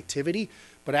 5G connectivity,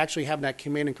 but actually having that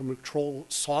command and control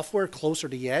software closer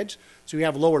to the edge so you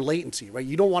have lower latency, right?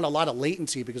 You don't want a lot of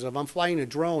latency because if I'm flying a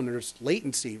drone, there's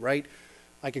latency, right?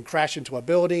 I can crash into a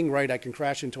building, right? I can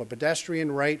crash into a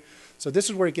pedestrian, right? So this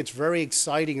is where it gets very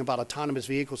exciting about autonomous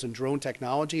vehicles and drone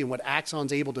technology, and what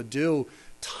Axon's able to do,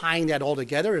 tying that all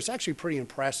together, is actually pretty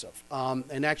impressive,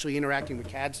 and actually interacting with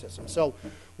CAD systems. So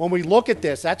when we look at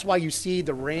this, that's why you see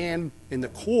the RAN in the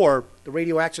core, the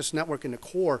radio access network in the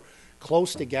core,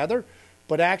 close together,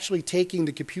 but actually taking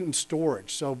the compute and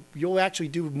storage. So you'll actually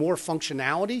do more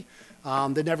functionality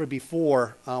than ever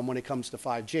before when it comes to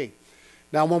 5G.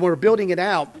 Now, when we're building it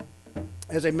out,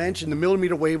 as I mentioned, the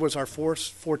millimeter wave was our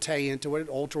forte into it,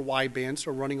 ultra wideband,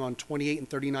 so running on 28 and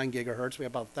 39 gigahertz. We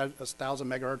have about 1,000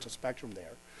 megahertz of spectrum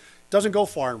there. Doesn't go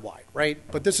far and wide, right?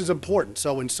 But this is important.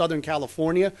 So in Southern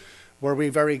California, where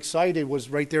we're very excited, was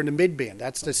right there in the mid-band.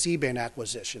 That's the C-band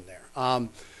acquisition there.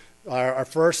 Our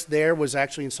first there was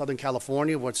actually in Southern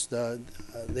California, what's the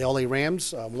LA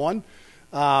Rams won.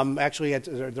 Actually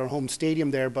at their home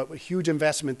stadium there, but a huge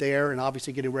investment there, and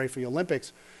obviously getting ready for the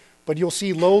Olympics. But you'll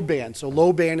see low band. So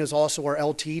low band is also our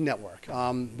LTE network.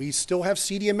 We still have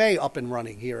CDMA up and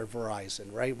running here at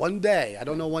Verizon, right? One day, I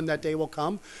don't know when that day will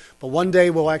come, but one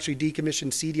day we'll actually decommission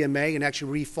CDMA and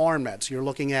actually refarm that. So you're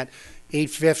looking at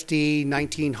 850,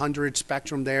 1900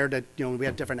 spectrum there that, we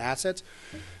have different assets.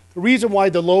 The reason why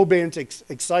the low band's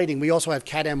exciting, we also have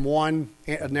Cat-M1,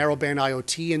 narrowband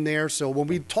IoT in there. So when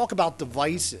we talk about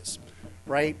devices,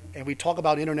 right, and we talk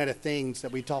about Internet of Things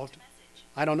that we talked,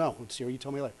 I don't know, Siri, you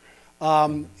tell me later,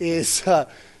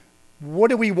 what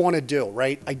do we want to do,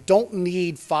 right? I don't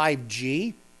need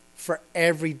 5G for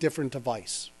every different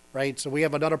device, right? So we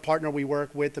have another partner we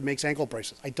work with that makes ankle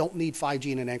bracelets. I don't need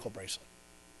 5G in an ankle bracelet,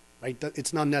 right?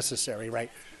 It's not necessary, right?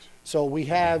 So we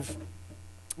have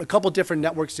a couple different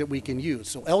networks that we can use.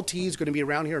 So LTE is going to be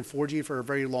around here in 4G for a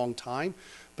very long time,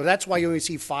 but that's why you only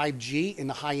see 5G in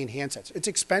the high-end handsets. It's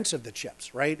expensive, the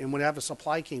chips, right? And when you have a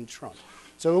supply chain shrunk.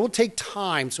 So it will take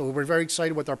time. So we're very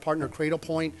excited with our partner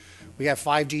Cradlepoint. We have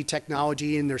 5G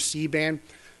technology in their C-band.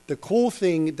 The cool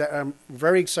thing that I'm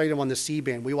very excited on the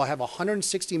C-band, we will have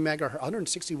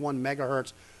 161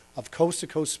 megahertz of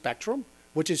coast-to-coast spectrum,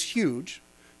 which is huge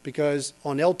because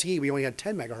on LTE we only had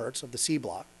 10 megahertz of the C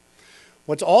block.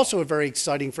 What's also very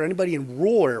exciting for anybody in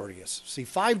rural areas, see,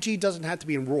 5G doesn't have to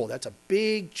be in rural. That's a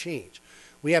big change.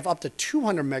 We have up to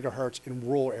 200 megahertz in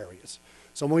rural areas.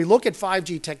 So when we look at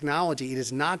 5G technology, it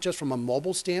is not just from a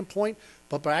mobile standpoint,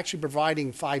 but by actually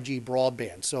providing 5G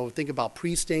broadband. So think about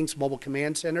precincts, mobile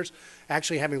command centers,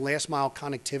 actually having last mile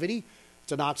connectivity.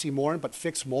 It's an oxymoron, but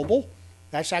fixed mobile.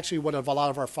 That's actually what a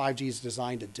lot of our 5G is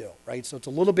designed to do, right? So it's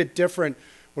a little bit different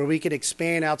where we could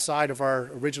expand outside of our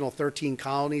original 13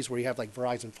 colonies where you have like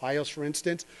Verizon Fios, for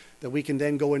instance, that we can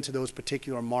then go into those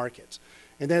particular markets.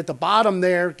 And then at the bottom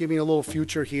there, giving a little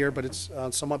future here, but it's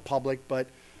somewhat public, but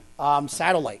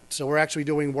satellite. So we're actually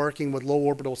working with low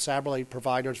orbital satellite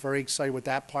providers, very excited with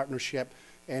that partnership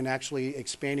and actually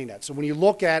expanding that. So when you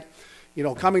look at,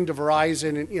 coming to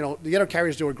Verizon, and, the other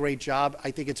carriers do a great job.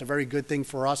 I think it's a very good thing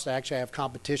for us to actually have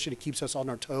competition. It keeps us on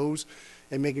our toes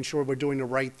and making sure we're doing the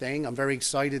right thing. I'm very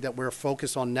excited that we're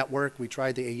focused on network. We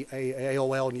tried the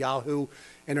AOL and Yahoo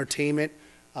Entertainment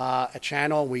a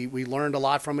channel. We learned a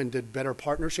lot from it and did better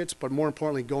partnerships, but more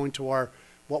importantly, going to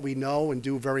what we know and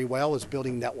do very well is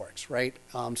building networks, right?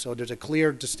 So there's a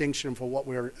clear distinction for what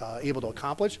we're able to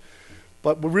accomplish.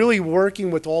 But we're really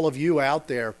working with all of you out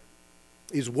there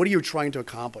is what are you trying to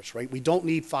accomplish, right? We don't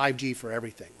need 5G for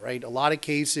everything, right? A lot of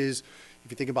cases,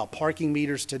 if you think about parking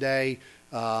meters today,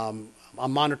 I'm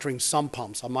monitoring sump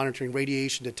pumps. I'm monitoring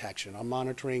radiation detection. I'm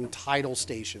monitoring tidal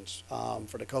stations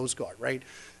for the Coast Guard, right?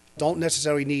 Don't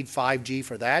necessarily need 5G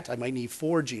for that. I might need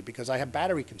 4G because I have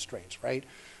battery constraints, right?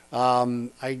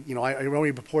 I run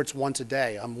reports once a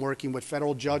day. I'm working with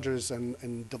federal judges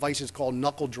and devices called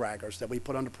knuckle draggers that we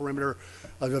put on the perimeter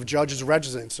of judges'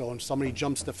 residences. So when somebody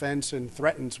jumps the fence and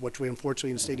threatens, which we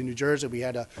unfortunately in the state of New Jersey, we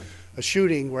had a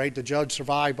shooting, right? The judge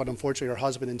survived, but unfortunately her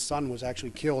husband and son was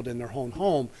actually killed in their own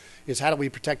home, is how do we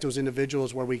protect those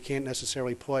individuals where we can't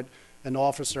necessarily put an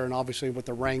officer, and obviously with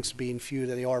the ranks being few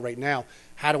that they are right now,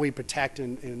 how do we protect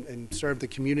and serve the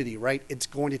community, right? It's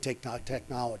going to take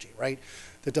technology, right?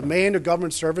 The demand of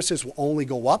government services will only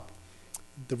go up.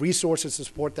 The resources to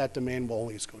support that demand will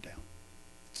always go down.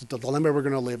 It's the dilemma we're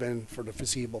going to live in for the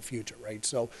foreseeable future, right?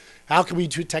 So how can we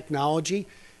do technology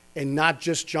and not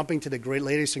just jumping to the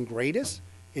latest and greatest?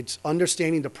 It's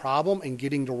understanding the problem and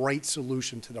getting the right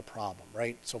solution to the problem,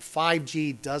 right? So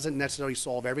 5G doesn't necessarily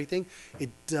solve everything. It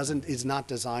is not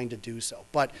designed to do so.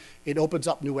 But it opens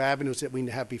up new avenues that we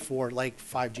didn't have before, like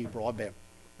 5G broadband.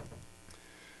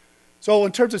 So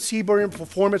in terms of C-band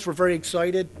performance, we're very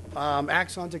excited.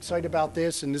 Axon's excited about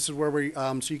this, and this is where we,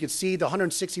 so you can see the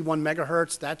 161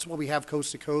 megahertz, that's what we have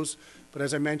coast to coast. But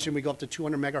as I mentioned, we go up to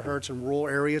 200 megahertz in rural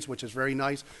areas, which is very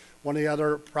nice. One of the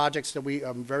other projects that we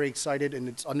are very excited, and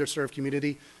it's underserved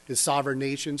community, is sovereign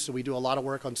nations. So we do a lot of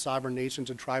work on sovereign nations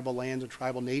and tribal lands and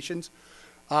tribal nations.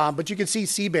 But you can see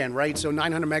C-band, right? So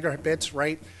 900 megabits,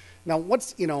 right? Now,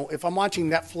 if I'm watching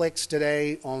Netflix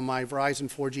today on my Verizon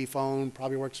 4G phone,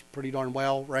 probably works pretty darn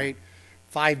well, right?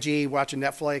 5G, watching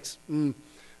Netflix.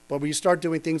 But when you start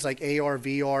doing things like AR,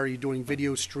 VR, you're doing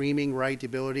video streaming, right? The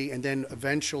ability, and then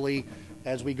eventually,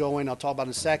 as we go in, I'll talk about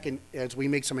in a second, as we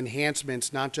make some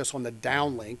enhancements, not just on the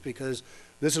downlink, because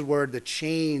this is where the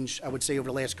change, I would say, over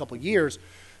the last couple of years,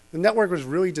 the network was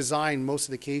really designed, most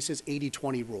of the cases,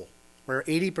 80-20 rule, where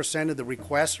 80% of the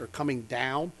requests are coming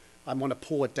down. I want to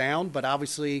pull it down, but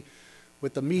obviously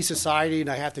with the me society, and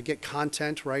I have to get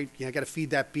content, right? I got to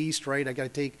feed that beast, right? I got to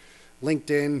take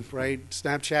LinkedIn, right?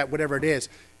 Snapchat, whatever it is.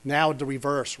 Now the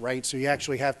reverse, right? So you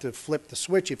actually have to flip the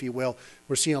switch, if you will.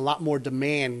 We're seeing a lot more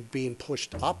demand being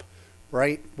pushed up,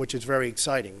 right? Which is very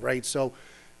exciting, right? So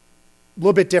a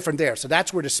little bit different there. So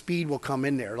that's where the speed will come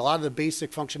in there. A lot of the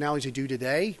basic functionalities you do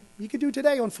today, you can do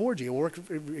today on 4G. It will work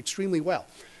extremely well.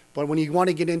 But when you want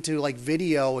to get into like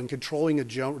video and controlling a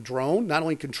drone, not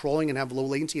only controlling and have low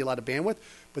latency, a lot of bandwidth,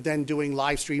 but then doing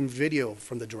live stream video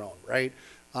from the drone, right?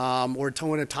 Or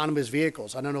towing autonomous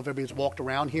vehicles. I don't know if everybody's walked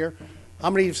around here. How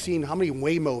many have seen how many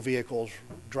Waymo vehicles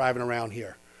driving around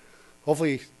here?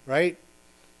 Hopefully, right?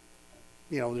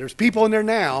 There's people in there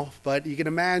now, but you can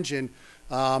imagine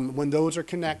when those are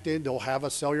connected, they'll have a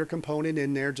cellular component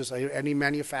in there. Just like any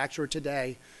manufacturer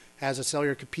today has a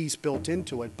cellular piece built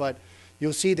into it. But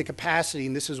you'll see the capacity,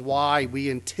 and this is why we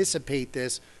anticipate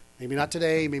this, maybe not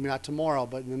today, maybe not tomorrow,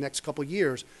 but in the next couple of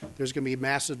years, there's going to be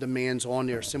massive demands on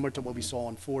there, similar to what we saw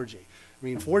on 4G.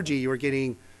 4G, you were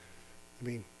getting,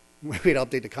 we had to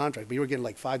update the contract, but you were getting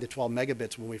like 5 to 12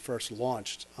 megabits when we first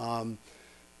launched.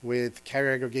 With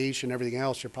carrier aggregation and everything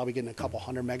else, you're probably getting a couple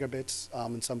hundred megabits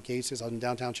in some cases. I was in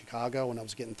downtown Chicago, and I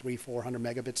was getting 300-400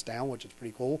 megabits down, which is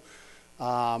pretty cool.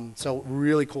 So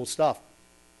really cool stuff.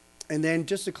 And then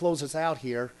just to close us out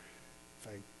here, if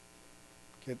I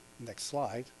get next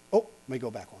slide. Oh, let me go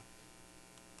back one.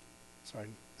 Sorry,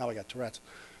 now I got Tourette's.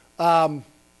 All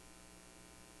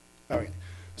right.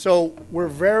 So we're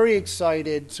very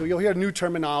excited. So you'll hear new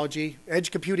terminology. Edge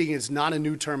computing is not a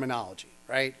new terminology,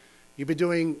 right? You've been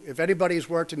doing, if anybody's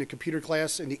worked in a computer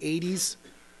class in the 80s,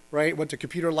 right, went to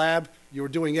computer lab, you were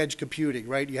doing edge computing,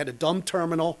 right? You had a dumb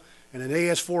terminal and an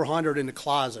AS400 in the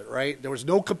closet, right? There was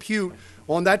no compute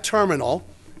on that terminal.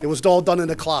 It was all done in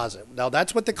the closet. Now,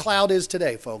 that's what the cloud is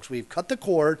today, folks. We've cut the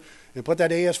cord and put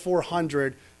that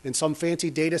AS400 in some fancy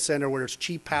data center where there's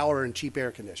cheap power and cheap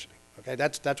air conditioning. Okay,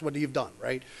 that's what you've done,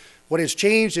 right? What has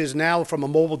changed is now from a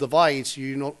mobile device,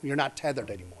 you're not tethered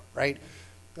anymore, right?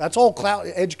 That's all cloud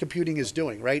edge computing is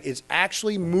doing, right? It's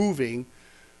actually moving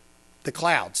the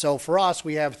cloud. So for us,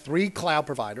 we have 3 cloud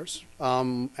providers,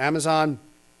 Amazon,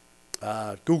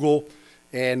 Google,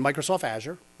 and Microsoft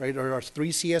Azure, right? There are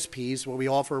 3 CSPs where we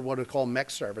offer what we call MEC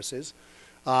services.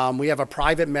 We have a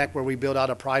private MEC where we build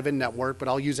out a private network, but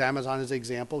I'll use Amazon as an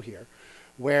example here,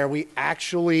 where we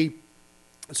actually,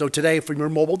 so today for your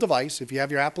mobile device, if you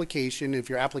have your application, if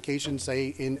your application, say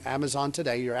in Amazon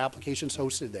today, your application's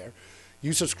hosted there,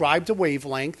 you subscribe to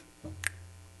Wavelength,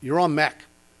 you're on MEC.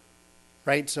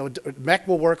 Right, so MEC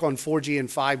will work on 4G and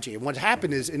 5G. And what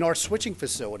happened is in our switching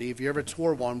facility, if you ever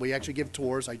tour one, we actually give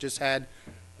tours. I just had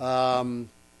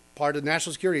part of the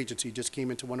National Security Agency just came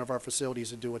into one of our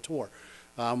facilities to do a tour.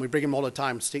 We bring them all the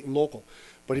time, state and local.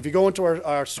 But if you go into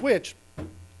our switch,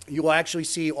 you will actually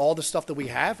see all the stuff that we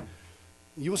have.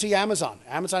 You will see Amazon.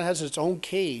 Amazon has its own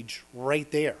cage right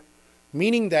there,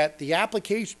 meaning that the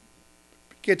application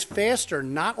gets faster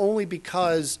not only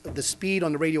because of the speed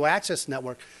on the radio access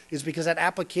network, is because that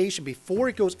application, before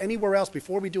it goes anywhere else,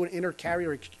 before we do an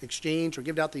inter-carrier exchange or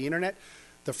give it out the internet,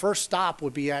 the first stop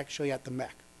would be actually at the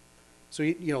MEC.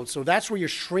 So, so that's where you're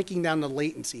shrinking down the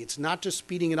latency. It's not just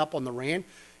speeding it up on the RAN,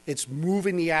 it's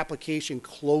moving the application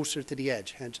closer to the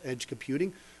edge, hence edge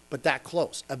computing, but that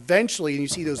close. Eventually, and you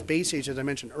see those base stations I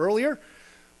mentioned earlier,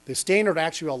 the standard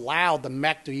actually allowed the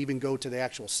MEC to even go to the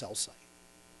actual cell site.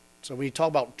 So when you talk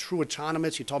about true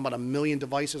autonomous, you're talking about 1 million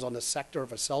devices on the sector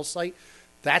of a cell site.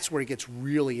 That's where it gets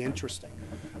really interesting.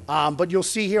 But you'll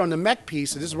see here on the MEC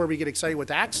piece, and this is where we get excited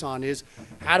with Axon, is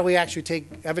how do we actually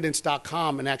take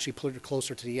evidence.com and actually put it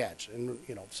closer to the edge? And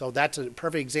so that's a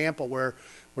perfect example where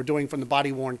we're doing from the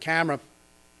body-worn camera,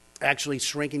 actually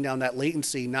shrinking down that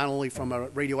latency, not only from a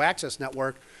radio access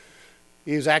network,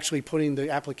 is actually putting the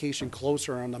application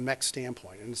closer on the MEC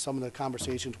standpoint, and some of the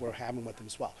conversations we're having with them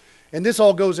as well. And this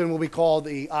all goes in what we call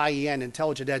the IEN,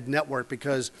 Intelligent Ed Network,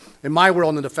 because in my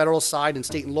world, on the federal side and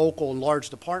state and local and large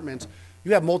departments,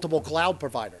 you have multiple cloud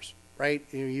providers, right?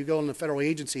 You go in the federal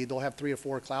agency, they'll have 3 or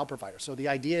 4 cloud providers. So the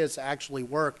idea is to actually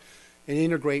work and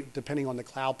integrate depending on the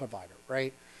cloud provider,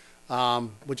 right?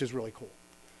 Which is really cool.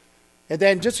 And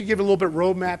then just to give a little bit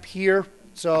roadmap here,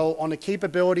 so on the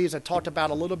capabilities, I talked about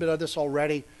a little bit of this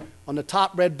already. On the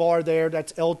top red bar there,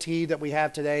 that's LT that we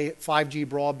have today, 5G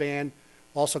broadband,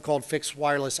 also called fixed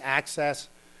wireless access,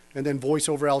 and then voice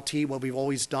over LT, what we've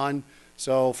always done.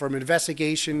 So from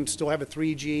investigation, still have a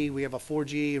 3G, we have a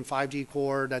 4G and 5G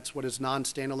core. That's what is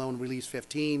non-standalone release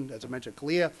 15, as I mentioned,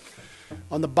 CLIA.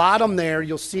 On the bottom there,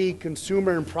 you'll see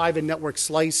consumer and private network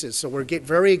slices. So we're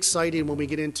very excited when we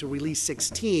get into release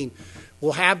 16.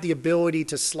 We'll have the ability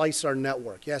to slice our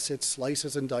network. Yes, it's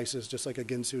slices and dices, just like a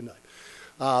Ginsu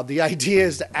knife. The idea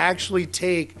is to actually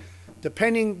take,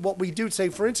 depending what we do, say,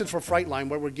 for instance, for Frontline,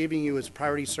 what we're giving you is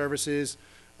priority services,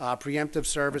 preemptive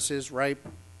services, right?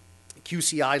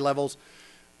 QCI levels.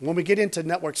 When we get into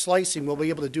network slicing, we'll be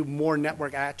able to do more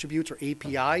network attributes or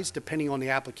APIs depending on the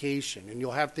application. And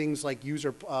you'll have things like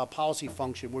user policy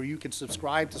function where you can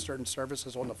subscribe to certain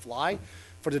services on the fly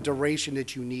for the duration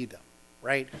that you need them,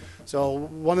 right? So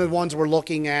one of the ones we're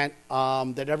looking at,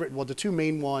 the 2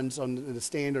 main ones on the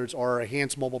standards are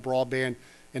enhanced mobile broadband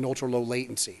and ultra low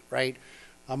latency, right?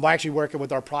 I'm actually working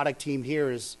with our product team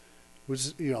here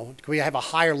can we have a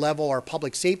higher level, our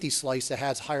public safety slice that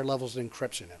has higher levels of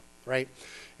encryption in it, right?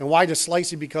 And why the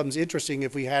slicing becomes interesting,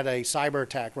 if we had a cyber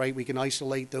attack, right, we can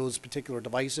isolate those particular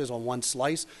devices on one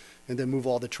slice and then move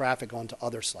all the traffic onto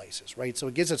other slices, right? So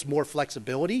it gives us more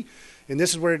flexibility. And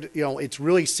this is where, it's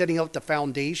really setting up the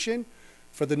foundation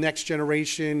for the next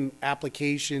generation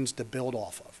applications to build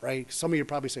off of, right? Some of you are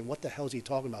probably saying, what the hell is he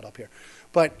talking about up here?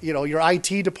 But, your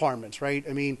IT departments, right?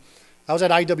 I mean, I was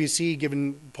at IWC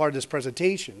giving part of this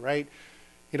presentation, right?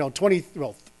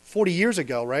 40 years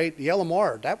ago, right? The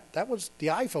LMR, that was the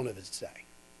iPhone of its day,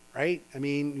 right? I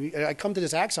mean, I come to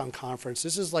this Axon conference.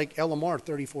 This is like LMR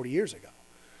 30, 40 years ago.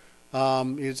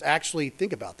 It's actually,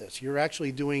 think about this. You're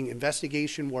actually doing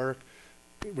investigation work,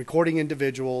 recording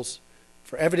individuals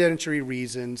for evidentiary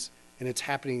reasons, and it's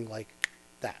happening like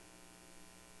that,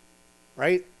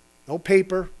 right? No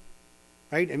paper,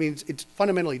 right? I mean, it's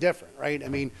fundamentally different, right? I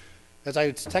mean, as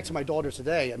I texted my daughter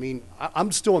today, I mean,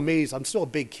 I'm still amazed. I'm still a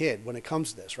big kid when it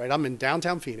comes to this, right? I'm in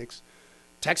downtown Phoenix,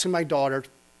 texting my daughter,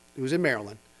 who's in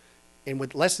Maryland, and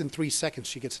with less than 3 seconds,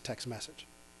 she gets a text message.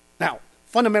 Now,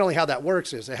 fundamentally how that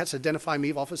works is it has to identify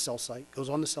me off a cell site, goes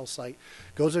on the cell site,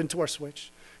 goes into our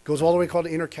switch, goes all the way called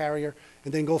the inner carrier,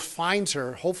 and then goes finds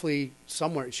her, hopefully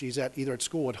somewhere she's at, either at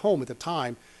school or at home at the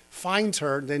time, finds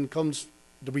her, then comes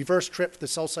the reverse trip to the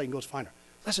cell site and goes find her.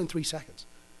 Less than 3 seconds.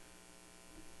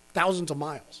 Thousands of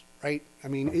miles, right? I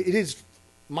mean, it is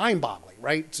mind-boggling,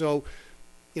 right? So,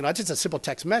 it's just a simple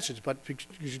text message, but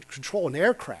you control an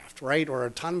aircraft, right, or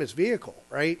an autonomous vehicle,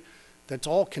 right, that's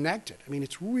all connected. I mean,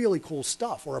 it's really cool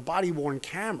stuff. Or a body-worn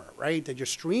camera, right, that you're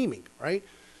streaming, right?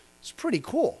 It's pretty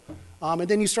cool. And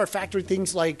then you start factoring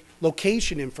things like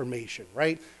location information,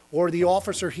 right? Or the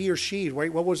officer, he or she,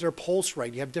 right? What was their pulse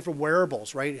rate? You have different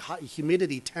wearables, right?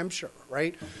 Humidity, temperature,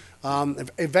 right?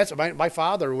 My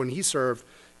father, when he served,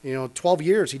 12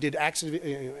 years, he did accident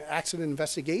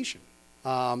investigation,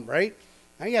 right?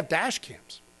 Now you have dash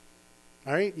cams,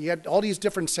 all right? You have all these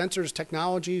different sensors,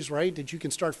 technologies, right, that you can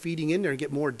start feeding in there and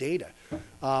get more data,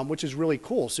 which is really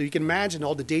cool. So you can imagine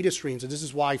all the data streams, and this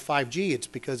is why 5G, it's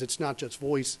because it's not just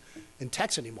voice and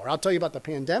text anymore. I'll tell you about the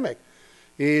pandemic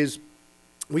is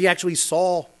we actually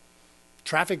saw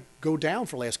traffic go down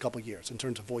for the last couple of years in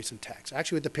terms of voice and text.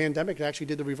 Actually, with the pandemic, it actually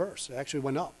did the reverse. It actually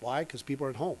went up. Why? Because people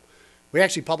are at home. We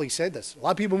actually publicly said this. A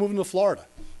lot of people moving to Florida.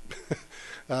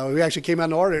 We actually came out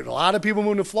in order. A lot of people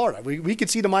moving to Florida. We could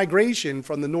see the migration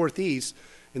from the Northeast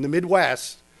in the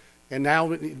Midwest, and now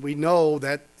we know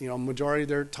that majority of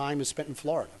their time is spent in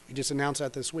Florida. We just announced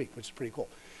that this week, which is pretty cool.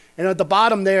 And at the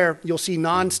bottom there, you'll see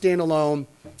non-standalone,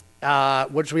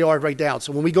 which we are right now.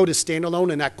 So when we go to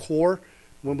standalone in that core,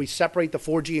 when we separate the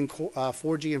 4G and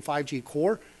 5G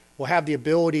core, we'll have the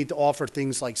ability to offer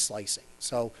things like slicing.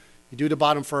 So you do the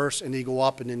bottom first, and then you go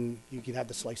up, and then you can have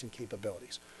the slicing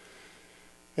capabilities.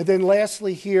 And then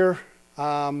lastly here,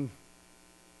 I don't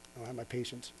have my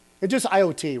patience. And just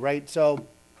IoT, right? So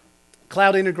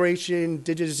cloud integration,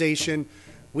 digitization.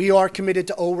 We are committed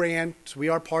to O-RAN. So we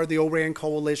are part of the O-RAN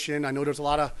coalition. I know there's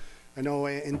I know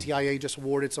NTIA just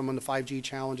awarded some of the 5G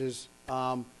challenges.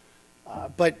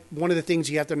 But one of the things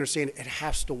you have to understand, it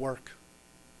has to work.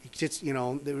 Just, you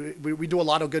know, we do a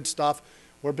lot of good stuff.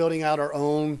 We're building out our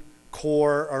own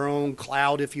core, our own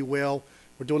cloud, if you will.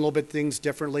 We're doing a little bit things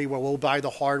differently where we'll buy the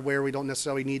hardware. We don't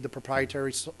necessarily need the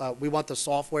proprietary. We want the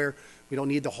software. We don't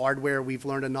need the hardware. We've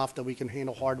learned enough that we can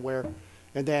handle hardware.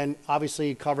 And then,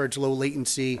 obviously, coverage, low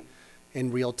latency,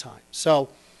 in real time. So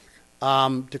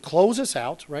to close us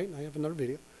out, right, I have another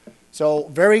video. So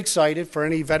very excited for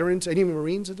any veterans, any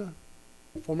Marines,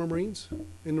 former Marines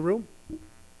in the room?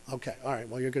 Okay, all right,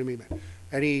 well, you're going to be mad.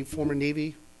 Any former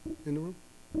Navy in the room?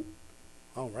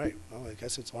 All right, well, I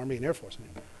guess it's Army and Air Force.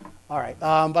 All right,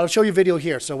 but I'll show you a video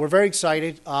here. So we're very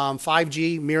excited.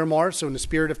 5G Miramar, so in the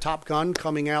spirit of Top Gun,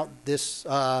 coming out this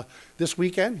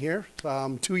weekend here,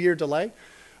 2-year delay.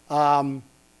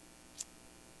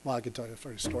 Well, I could tell you a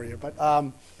funny story here, but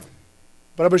I'm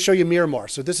going to show you Miramar.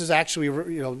 So this is actually,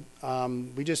 you know,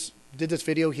 we just did this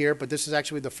video here, but this is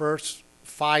actually the first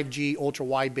 5G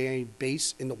ultra-wideband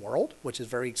base in the world, which is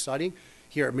very exciting,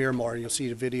 here at Miramar. And you'll see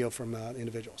the video from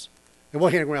individuals. And we'll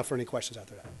hang around for any questions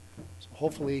after that. So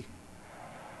hopefully.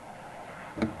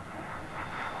 Do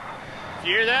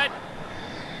you hear that?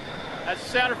 That's the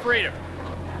sound of freedom.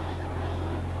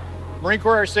 Marine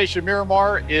Corps Air Station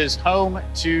Miramar is home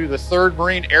to the 3rd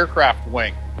Marine Aircraft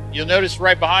Wing. You'll notice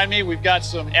right behind me, we've got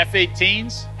some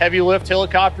F-18s, heavy lift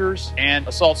helicopters, and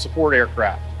assault support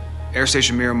aircraft. Air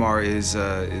Station Miramar is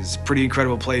a pretty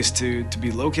incredible place to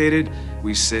be located.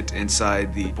 We sit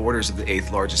inside the borders of the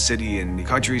 8th largest city in the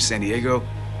country, San Diego.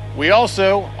 We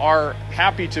also are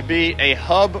happy to be a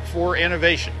hub for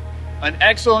innovation. An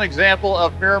excellent example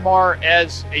of Miramar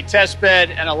as a test bed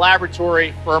and a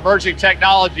laboratory for emerging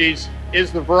technologies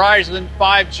is the Verizon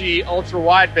 5G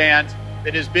ultra-wideband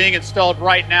that is being installed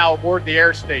right now aboard the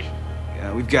air station.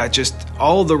 We've got just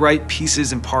all the right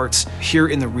pieces and parts here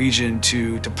in the region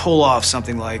to pull off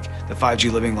something like the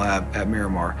 5G Living Lab at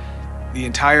Miramar. The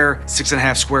entire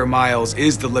 6.5 square miles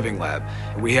is the Living Lab.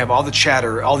 We have all the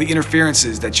chatter, all the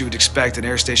interferences that you would expect an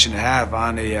air station to have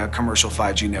on a commercial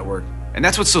 5G network. And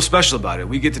that's what's so special about it.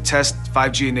 We get to test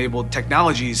 5G-enabled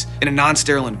technologies in a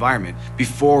non-sterile environment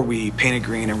before we paint it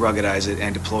green and ruggedize it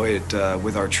and deploy it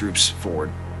with our troops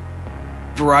forward.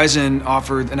 Verizon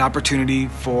offered an opportunity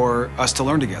for us to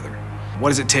learn together. What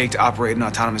does it take to operate an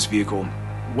autonomous vehicle?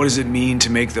 What does it mean to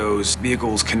make those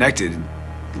vehicles connected?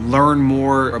 Learn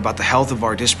more about the health of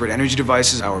our disparate energy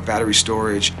devices, our battery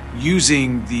storage,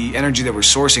 using the energy that we're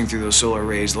sourcing through those solar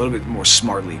arrays a little bit more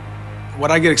smartly.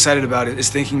 What I get excited about is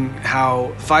thinking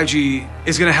how 5G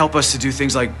is going to help us to do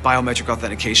things like biometric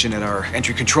authentication at our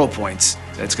entry control points.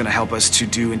 That's going to help us to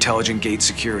do intelligent gate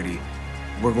security.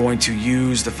 We're going to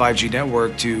use the 5G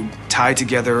network to tie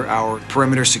together our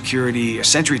perimeter security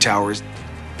sentry towers,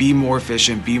 be more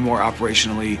efficient, be more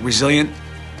operationally resilient,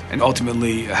 and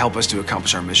ultimately help us to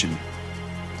accomplish our mission.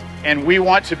 And we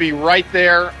want to be right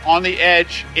there on the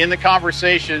edge in the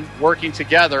conversation, working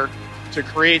together to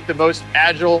create the most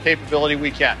agile capability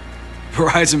we can.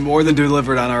 Verizon more than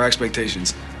delivered on our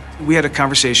expectations. We had a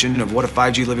conversation of what a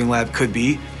 5G Living Lab could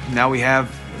be. Now we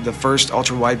have the first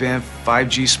ultra-wideband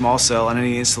 5G small cell on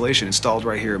any installation installed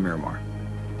right here at Miramar.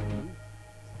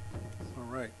 All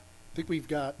right. I think we've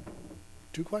got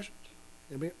 2 questions.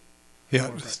 Anybody?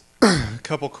 Yeah, just a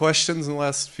couple questions in the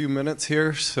last few minutes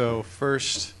here. So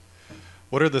first,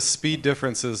 what are the speed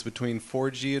differences between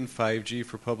 4G and 5G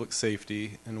for public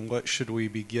safety, and what should we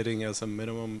be getting as a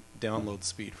minimum download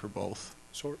speed for both?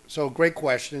 So great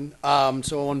question.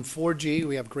 So on 4G,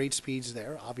 we have great speeds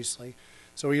there, obviously.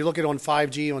 So when you look at on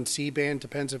 5G, on C-band,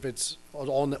 depends if it's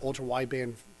all in the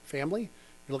ultra-wideband family,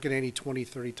 you're looking at any 20,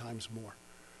 30 times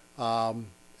more.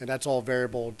 And that's all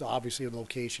variable, obviously, in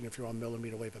location if you're on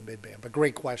millimeter wave and mid-band. But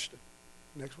great question.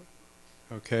 Next one.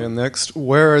 Okay, and next,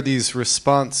 where are these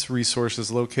response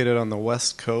resources located on the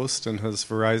West Coast, and has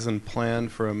Verizon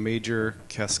planned for a major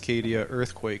Cascadia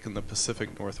earthquake in the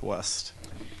Pacific Northwest?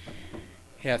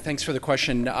 Yeah, thanks for the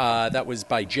question. That was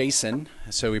by Jason,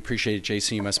 so we appreciate it,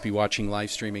 Jason. You must be watching live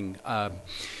streaming. Yes,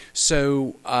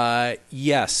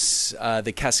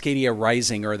 the Cascadia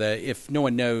Rising, or if no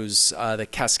one knows, the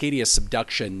Cascadia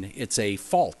subduction, it's a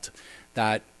fault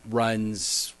that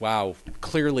runs,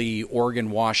 clearly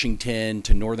Oregon, Washington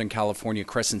to Northern California,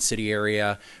 Crescent City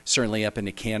area, certainly up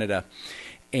into Canada.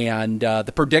 And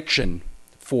the prediction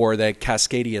for the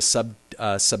Cascadia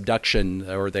subduction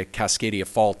or the Cascadia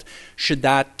fault, should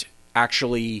that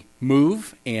actually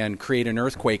move and create an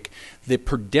earthquake, the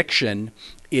prediction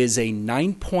is a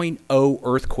 9.0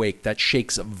 earthquake that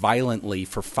shakes violently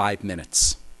for 5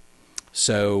 minutes.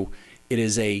 So it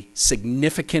is a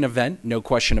significant event, no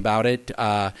question about it.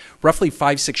 Roughly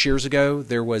 5-6 years ago,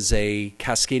 there was a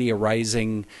Cascadia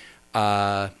Rising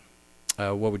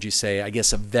what would you say, I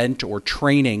guess, event or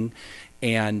training.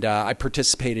 And I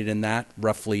participated in that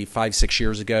roughly 5-6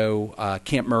 years ago,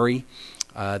 Camp Murray,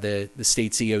 the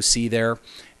state's EOC there,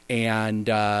 and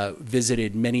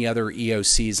visited many other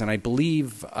EOCs. And I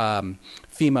believe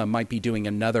FEMA might be doing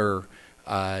another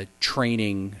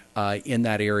training in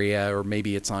that area, or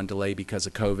maybe it's on delay because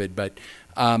of COVID. But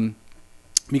let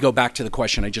me go back to the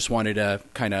question. I just wanted to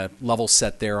kind of level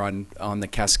set there on the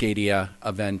Cascadia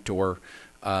event or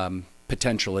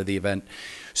potential of the event.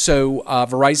 So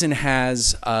Verizon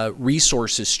has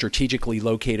resources strategically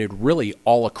located really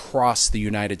all across the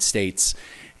United States.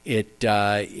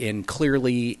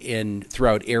 Clearly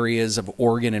throughout areas of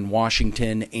Oregon and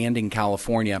Washington and in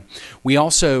California. We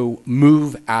also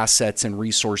move assets and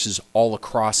resources all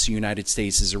across the United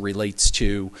States as it relates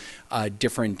to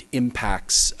different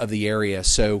impacts of the area.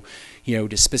 So,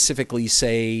 to specifically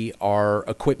say our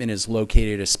equipment is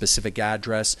located at a specific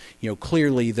address,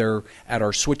 clearly they're at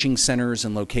our switching centers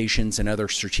and locations and other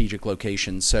strategic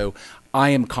locations. So I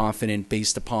am confident,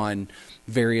 based upon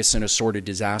various and assorted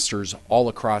disasters all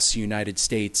across the United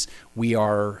States, we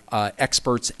are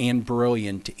experts and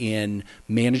brilliant in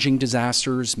managing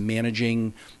disasters,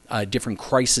 managing different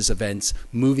crisis events,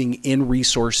 moving in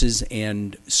resources,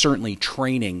 and certainly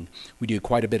training. We do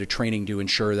quite a bit of training to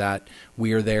ensure that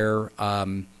we are there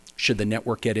should the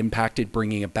network get impacted,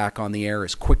 bringing it back on the air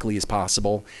as quickly as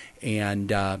possible,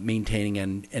 and maintaining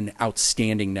an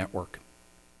outstanding network.